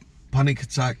 panic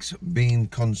attacks been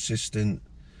consistent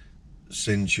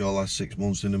since your last 6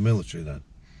 months in the military then?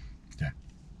 Yeah.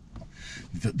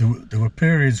 There were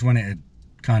periods when it had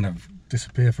kind of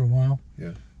disappeared for a while.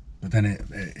 Yeah. But then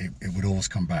it would always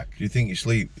come back. Do you think you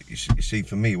sleep? You see,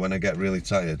 for me, when I get really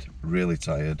tired,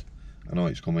 I know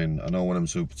it's coming. I know when I'm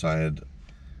super tired,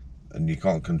 and you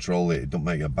can't control it. It don't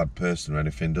make you a bad person or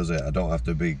anything, does it? I don't have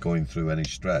to be going through any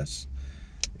stress.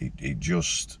 It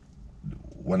just,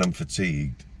 when I'm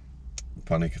fatigued,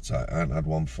 panic attack. I haven't had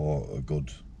one for a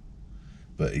good,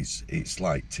 but it's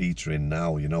like teetering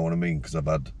now. You know what I mean? Because I've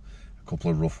had a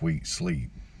couple of rough weeks sleep.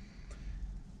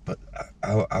 But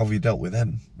how have you dealt with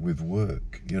them with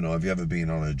work? You know, have you ever been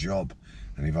on a job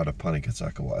and you've had a panic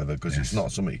attack or whatever? Because Yes. It's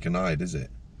not something you can hide, is it?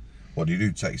 What do you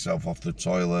do? Take yourself off the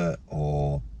toilet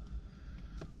or?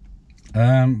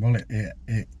 Well,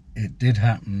 it did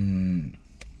happen.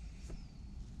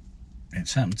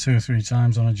 It's happened 2 or 3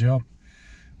 times on a job,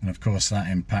 and of course that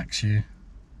impacts you.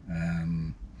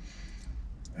 And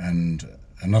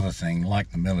another thing, like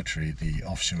the military, the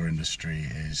offshore industry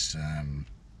is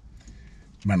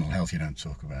mental health. You don't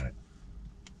talk about it,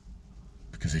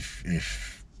 because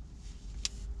if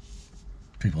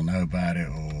people know about it,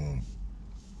 or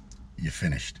you're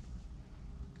finished.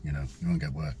 You know, you won't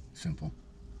get work. Simple.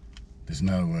 There's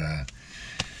no.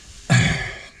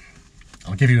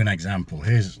 I'll give you an example.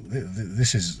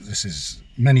 This is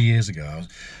many years ago.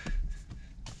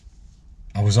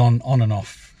 I was on and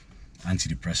off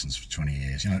antidepressants for 20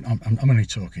 years. You know, I'm only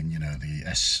talking, you know, the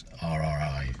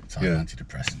SRRI type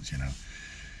antidepressants. You know,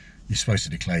 you're supposed to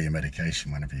declare your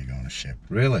medication whenever you go on a ship.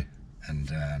 Really?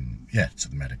 And yeah, to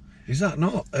the medic. Is that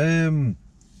not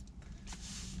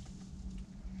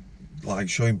like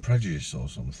showing prejudice or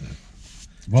something?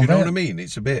 Well, do you know what I mean?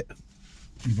 It's a bit.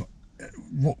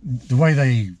 The way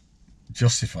they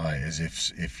justify it is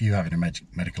if you have a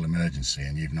medical emergency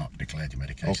and you've not declared your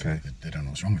medication, Okay. they don't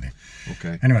know what's wrong with you.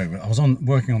 Okay. Anyway, I was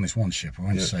working on this one ship. I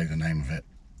won't say the name of it.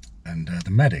 And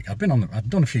the medic, I'd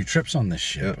done a few trips on this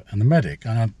ship, and the medic,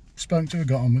 and I spoke to her,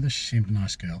 got on with her. She seemed a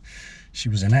nice girl. She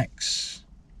was an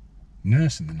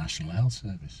ex-nurse in the National Health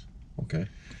Service. Okay.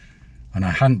 And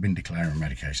I hadn't been declaring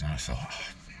medication. I thought,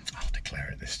 I'll declare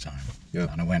it this time. Yeah.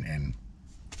 And I went in,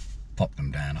 popped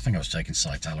them down. I think I was taking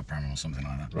citalopram or something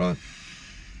like that. Right.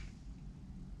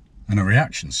 And her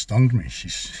reaction stunned me. She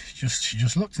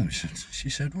just looked at me. She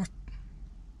said, "What?"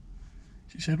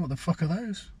 She said, "What the fuck are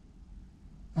those?"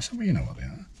 I said, "Well, you know what they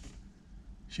are."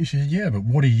 She said, "Yeah, but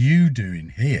what are you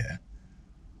doing here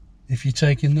if you're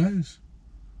taking those?"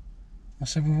 I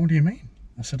said, "Well, what do you mean?"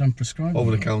 I said, "I'm prescribing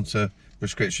Over-the-counter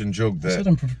prescription drug I that said,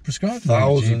 "I'm prescribing them by my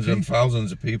thousands GP." and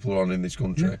thousands of people are on in this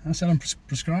country. Yeah, I said, "I'm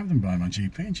prescribing them by my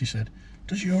GP." And she said,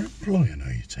 "Does your employer know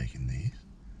you're taking these?"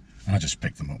 And I just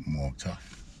picked them up and walked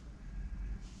off.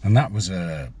 And that was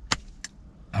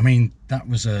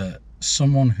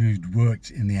someone who'd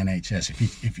worked in the NHS.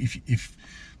 If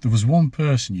there was one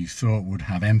person you thought would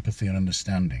have empathy and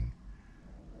understanding,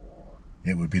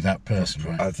 it would be that person,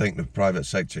 right? I think the private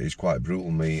sector is quite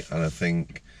brutal, mate, and I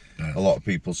think a lot of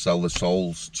people sell their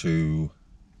souls to,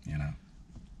 You know.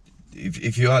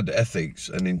 if you had ethics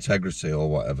and integrity or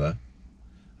whatever,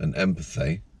 and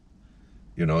empathy,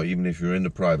 you know, even if you're in the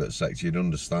private sector, you'd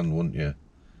understand, wouldn't you?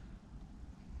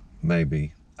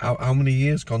 Maybe. How many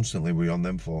years constantly were you on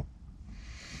them for?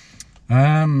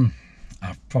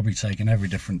 I've probably taken every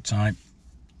different type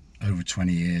over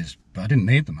 20 years, but I didn't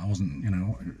need them. I wasn't, you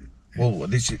know. Well,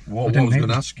 this is what I was going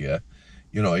to ask you.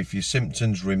 You know, if your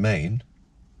symptoms remain,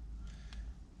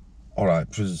 all right,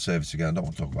 prison service again. I don't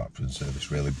want to talk about prison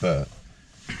service really, but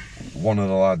one of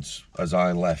the lads, as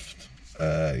I left,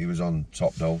 he was on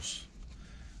top dose.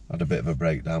 Had a bit of a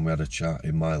breakdown. We had a chat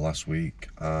in my last week,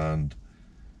 and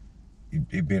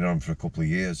he'd been on for a couple of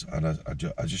years. And I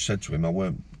just said to him, I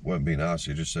weren't being arsed.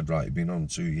 I just said, right, you've been on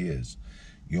 2 years.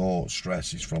 Your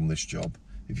stress is from this job.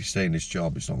 If you stay in this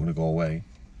job, it's not going to go away.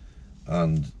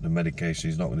 And the medication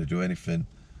is not going to do anything.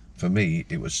 For me,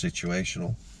 it was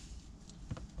situational.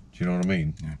 Do you know what I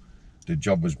mean? Yeah. The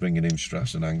job was bringing him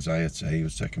stress and anxiety. He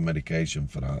was taking medication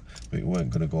for that, but it weren't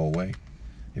going to go away.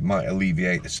 It might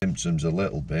alleviate the symptoms a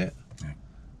little bit. Yeah.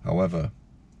 However,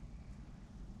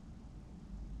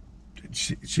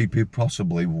 see, people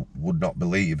possibly would not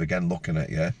believe, again, looking at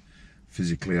you,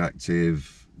 physically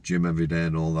active, gym every day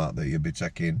and all that you'd be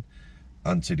taking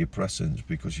antidepressants,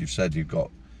 because you've said you've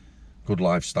got good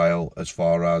lifestyle as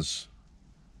far as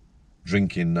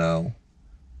drinking now,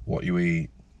 what you eat,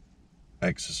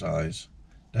 exercise.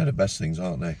 They're the best things,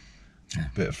 aren't they? Yeah.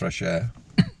 Bit of fresh air.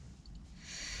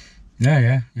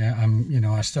 Yeah. You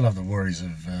know, I still have the worries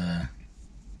of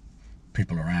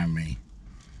people around me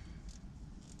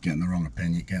getting the wrong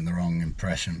opinion, getting the wrong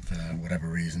impression for whatever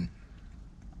reason.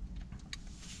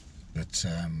 But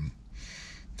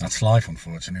that's life,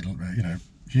 unfortunately. You know,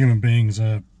 human beings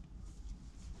are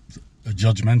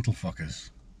judgmental fuckers,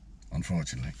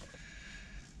 unfortunately.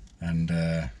 And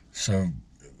so,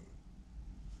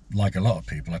 like a lot of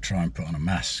people, I try and put on a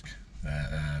mask.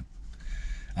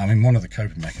 I mean, one of the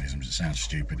coping mechanisms, it sounds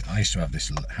stupid, I used to have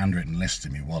this handwritten list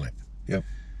in my wallet. Yep.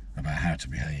 About how to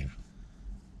behave.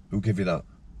 Who gave you that?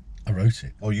 I wrote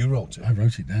it. Oh, you wrote it? I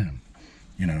wrote it down.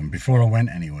 You know, and before I went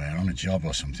anywhere, on a job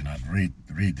or something, I'd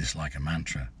read this like a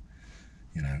mantra.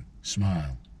 You know,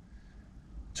 smile,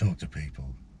 talk to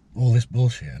people, all this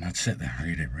bullshit. And I'd sit there and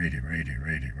read it,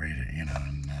 you know,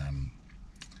 and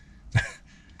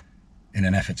in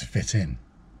an effort to fit in.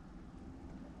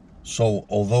 So,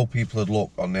 although people had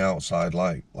looked on the outside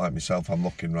like myself, I'm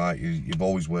looking right, you've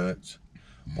always worked,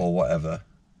 or whatever,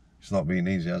 it's not been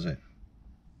easy, has it?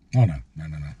 Oh, no.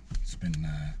 It's been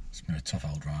a tough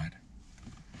old ride.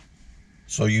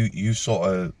 So you sort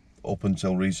of, up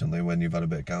until recently when you've had a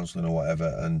bit of counselling or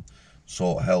whatever and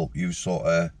sought help, you sort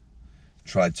of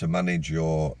tried to manage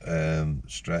your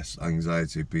stress,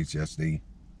 anxiety, PTSD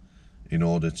in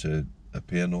order to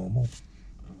appear normal?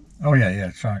 Oh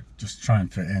yeah. Try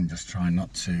and fit in. Just try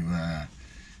not to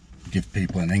give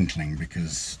people an inkling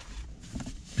because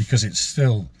it's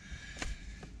still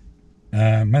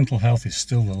mental health is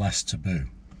still the last taboo,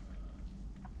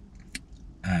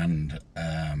 and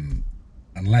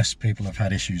unless people have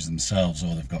had issues themselves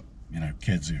or they've got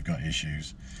kids who've got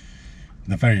issues,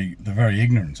 they're very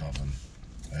ignorant of them,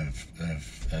 of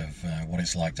what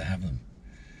it's like to have them.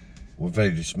 We're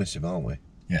very dismissive, aren't we?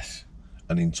 Yes.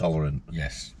 And intolerant.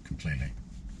 Yes, completely.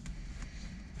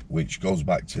 Which goes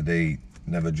back to the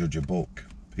never judge a book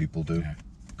people do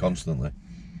constantly.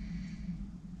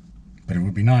 But it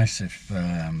would be nice if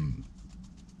I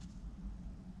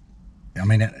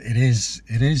mean, it is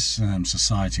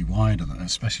society wide,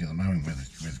 especially at the moment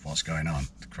with what's going on,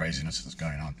 the craziness that's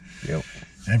going on. Yep.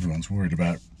 Everyone's worried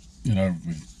about,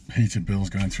 with heated bills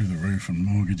going through the roof and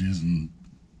mortgages, and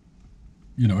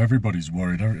everybody's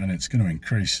worried, and it's going to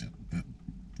increase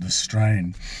the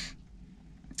strain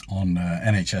on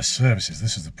NHS services.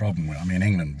 This is the problem with,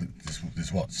 England.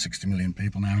 There's what, 60 million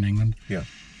people now in England. Yeah.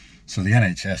 So the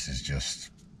NHS is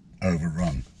just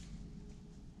overrun.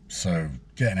 So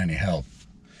getting any help,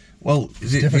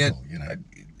 is difficult,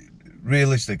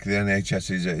 Realistically, the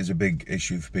NHS is a big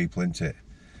issue for people, isn't it?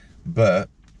 But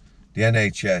the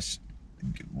NHS,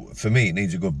 for me, it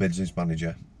needs a good business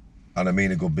manager, and I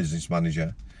mean a good business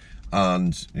manager.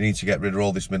 And you need to get rid of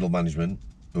all this middle management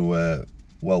who are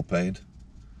well paid.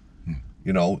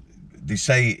 They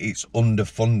say it's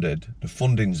underfunded. The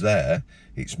funding's there.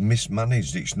 It's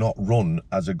mismanaged. It's not run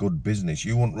as a good business.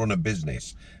 You wouldn't run a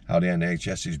business how the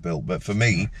NHS is built. But for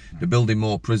me, they're building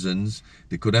more prisons.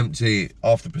 They could empty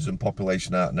half the prison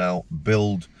population out now,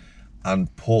 build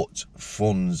and put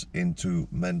funds into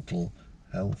mental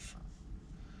health.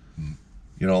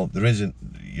 There isn't,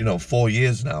 4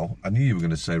 years now. I knew you were going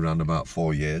to say around about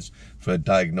 4 years for a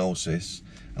diagnosis,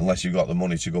 unless you've got the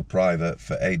money to go private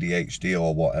for ADHD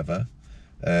or whatever,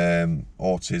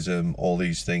 autism, all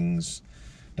these things.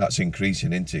 That's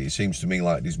increasing, isn't it? It seems to me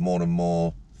like there's more and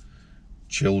more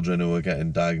children who are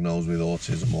getting diagnosed with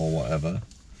autism or whatever.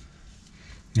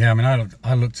 Yeah,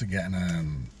 I looked at getting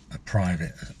a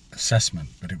private assessment,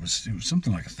 but it was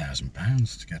something like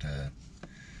 £1,000 to get an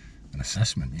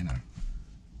assessment,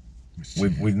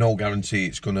 Which, with no guarantee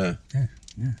it's gonna. Yeah.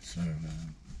 So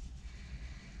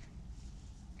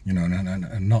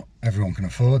and not everyone can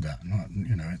afford that.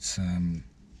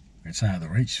 It's out of the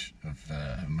reach of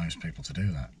most people to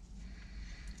do that.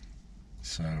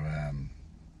 So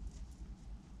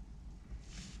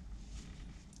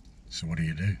what do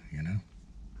you do?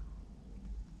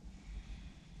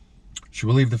 Should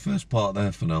we leave the first part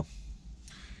there for now?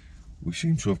 We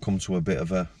seem to have come to a bit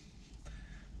of a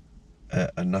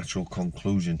natural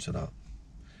conclusion to that.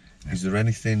 Yeah. Is there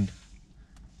anything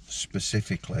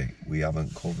specifically we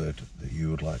haven't covered that you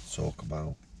would like to talk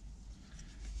about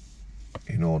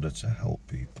in order to help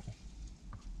people?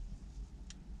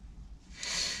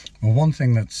 Well, one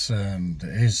thing that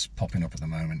is popping up at the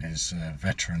moment is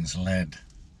veterans-led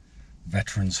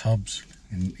veterans hubs,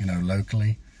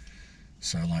 locally.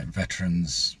 So like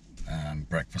veterans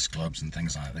breakfast clubs and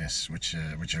things like this, which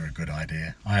are a good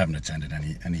idea. I haven't attended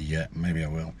any yet. Maybe I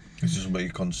will. This is what you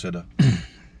consider.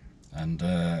 And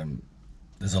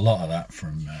there's a lot of that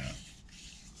from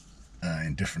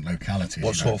in different localities.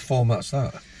 What sort of format's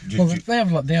that?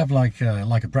 They have like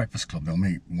a breakfast club. They'll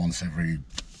meet once every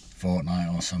fortnight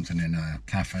or something in a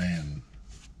cafe, and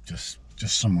just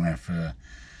somewhere for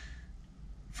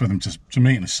for them to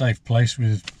meet in a safe place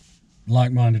with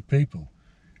like-minded people,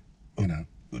 you know.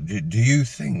 Do you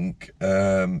think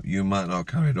you might not have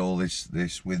carried all this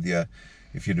with you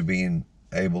if you'd have been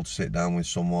able to sit down with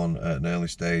someone at an early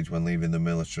stage when leaving the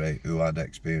military who had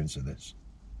experience of this?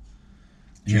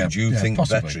 Do you think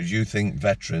possibly. do you think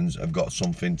veterans have got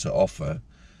something to offer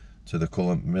to the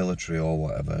current military or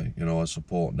whatever, you know, a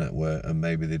support network, and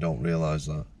maybe they don't realise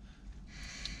that?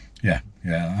 Yeah.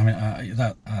 I mean,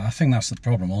 I think that's the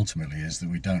problem ultimately, is that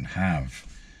we don't have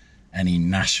any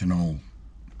national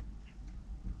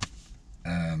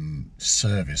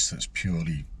service that's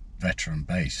purely veteran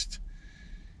based.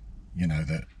 You know,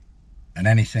 that, and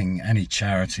any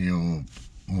charity or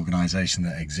organisation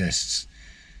that exists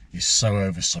is so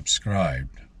oversubscribed.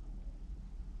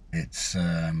 It's you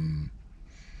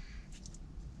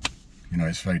know,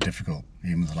 it's very difficult,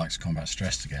 even with the likes of Combat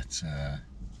Stress, to get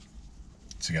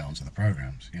onto the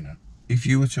programs, you know. If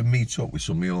you were to meet up with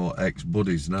some of your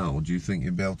ex-buddies now, do you think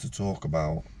you'd be able to talk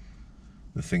about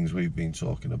the things we've been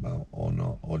talking about or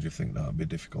not? Or do you think that would be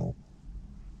difficult?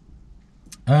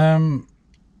 I mean,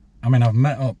 I've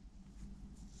met up,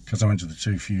 because I went to the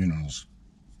 2 funerals.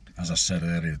 As I said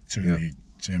earlier, two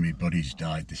of my buddies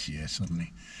died this year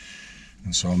suddenly.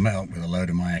 And so I met up with a load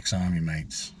of my ex-army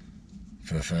mates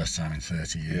for the first time in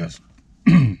 30 years.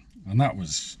 Yeah. And that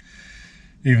was,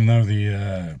 even though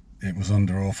it was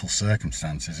under awful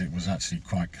circumstances, it was actually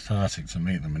quite cathartic to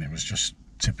meet them, and it was just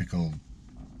typical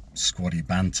squaddy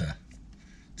banter,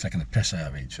 taking the piss out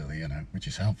of each other, you know, which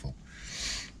is helpful.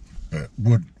 But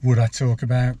would I talk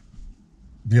about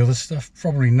the other stuff?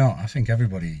 Probably not. I think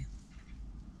everybody.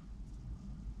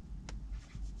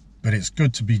 But it's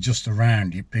good to be just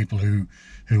around people who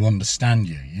understand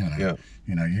you, you know. Yeah.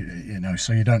 You know,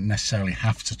 so you don't necessarily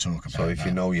have to talk about. So if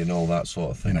you know, that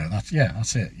sort of thing. You know, that's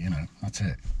it. You know, that's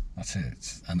it.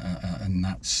 And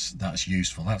that's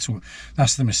useful.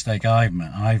 That's the mistake I've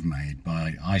made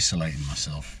by isolating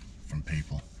myself from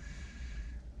people.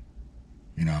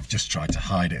 You know, I've just tried to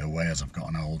hide it away as I've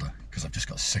gotten older, because I've just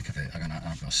got sick of it.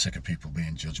 I've got sick of people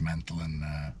being judgmental,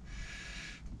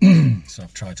 and so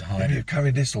I've tried to hide it. You've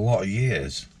carried this a lot of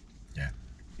years. Yeah.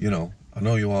 You know, I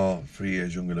know you are 3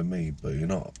 years younger than me, but you're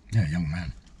not. Yeah, young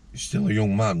man. You're still a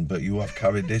young man, but you have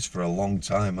carried this for a long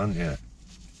time, haven't you?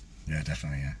 Yeah,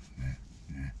 definitely, yeah.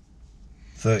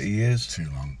 30 years? Too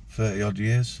long. 30 odd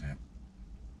years? Yeah.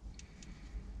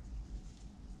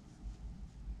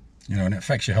 You know, and it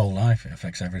affects your whole life. It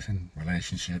affects everything.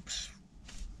 Relationships,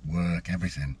 work,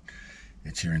 everything.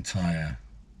 It's your entire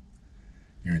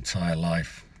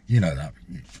life. You know that.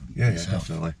 Yeah, yourself.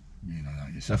 Definitely. You know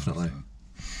that yourself. Definitely. So.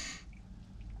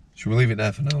 Should we leave it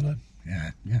there for now then?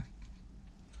 Yeah.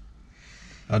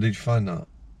 How did you find that?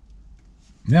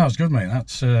 Yeah, it was good, mate. That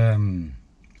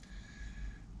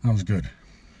was good.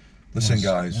 Listen,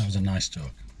 guys. That was a nice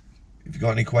talk. If you've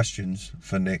got any questions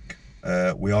for Nick,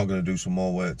 we are going to do some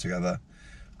more work together.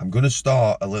 I'm going to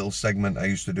start a little segment I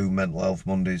used to do, Mental Health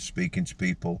Mondays, speaking to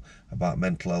people about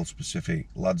mental health specific,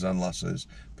 lads and lasses,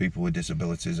 people with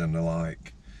disabilities and the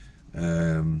like.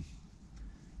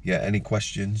 Yeah, any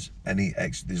questions?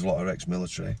 There's a lot of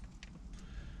ex-military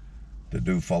that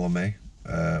do follow me.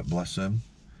 Bless them.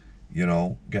 You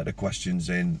know, get the questions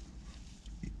in.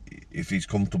 If he's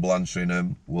comfortable answering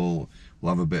them, we'll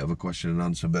have a bit of a question and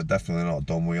answer, but definitely not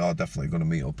done. We are definitely going to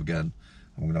meet up again.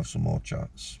 I'm going to have some more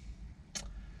chats.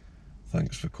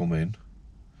 Thanks for coming.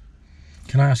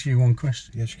 Can I ask you one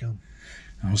question? Yes, you can.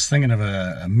 I was thinking of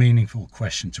a meaningful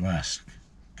question to ask,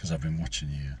 because I've been watching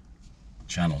your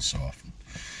channel so often.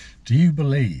 Do you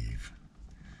believe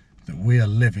that we are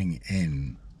living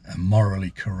in a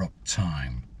morally corrupt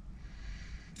time?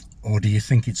 Or do you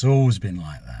think it's always been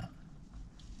like that?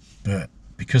 But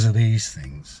because of these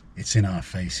things, it's in our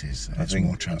faces and it's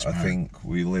more transparent. I think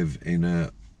we live in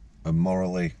a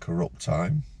morally corrupt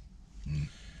time.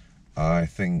 I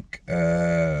think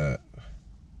I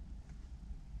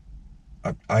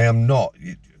am not,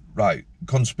 right,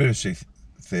 conspiracy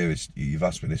theorist, you've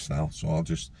asked me this now, so I'll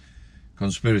just,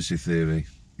 conspiracy theory,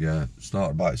 yeah,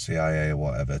 started by the CIA or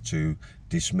whatever to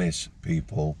dismiss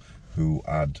people who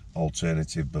had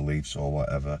alternative beliefs or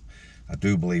whatever. I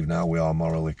do believe now we are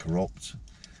morally corrupt.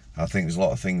 I think there's a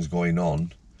lot of things going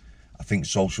on. I think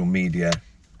social media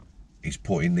is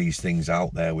putting these things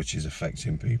out there which is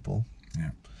affecting people.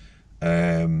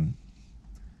 Yeah.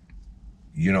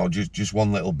 You know, just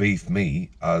one little beef, me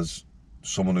as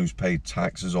someone who's paid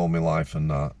taxes all my life and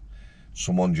that,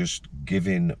 someone just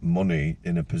giving money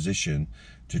in a position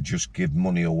to just give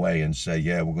money away and say,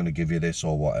 yeah, we're going to give you this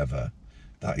or whatever.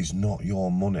 That is not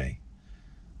your money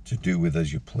to do with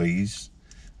as you please.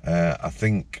 I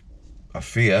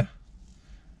fear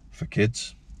for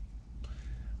kids.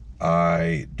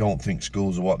 I don't think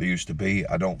schools are what they used to be.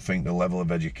 I don't think the level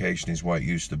of education is what it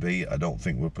used to be. I don't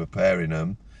think we're preparing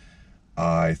them.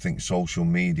 I think social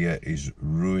media is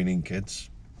ruining kids.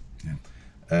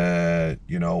 Yeah.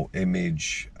 You know,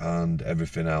 image and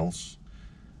everything else.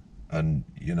 And,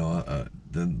 you know,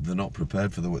 they're not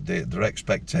prepared for their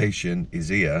expectation is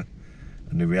here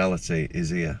and the reality is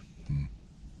here.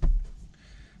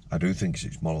 I do think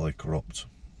it's morally corrupt.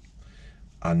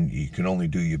 And you can only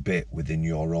do your bit within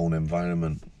your own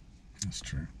environment. That's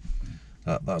true.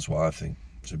 That's what I think,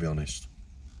 to be honest.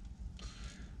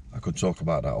 I could talk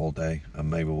about that all day,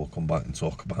 and maybe we'll come back and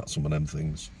talk about some of them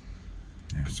things,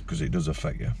 because it does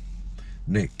affect you.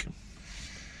 Nick,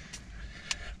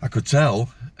 I could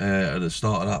tell at the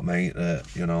start of that, mate, that,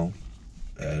 you know,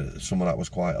 some of that was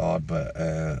quite hard,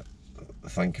 but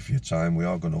thank you for your time. We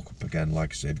are going to hook up again.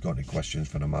 Like I said, if you've got any questions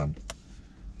for the man,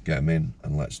 get them in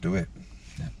and let's do it.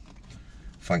 Yeah.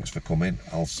 Thanks for coming.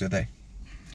 I'll see you there.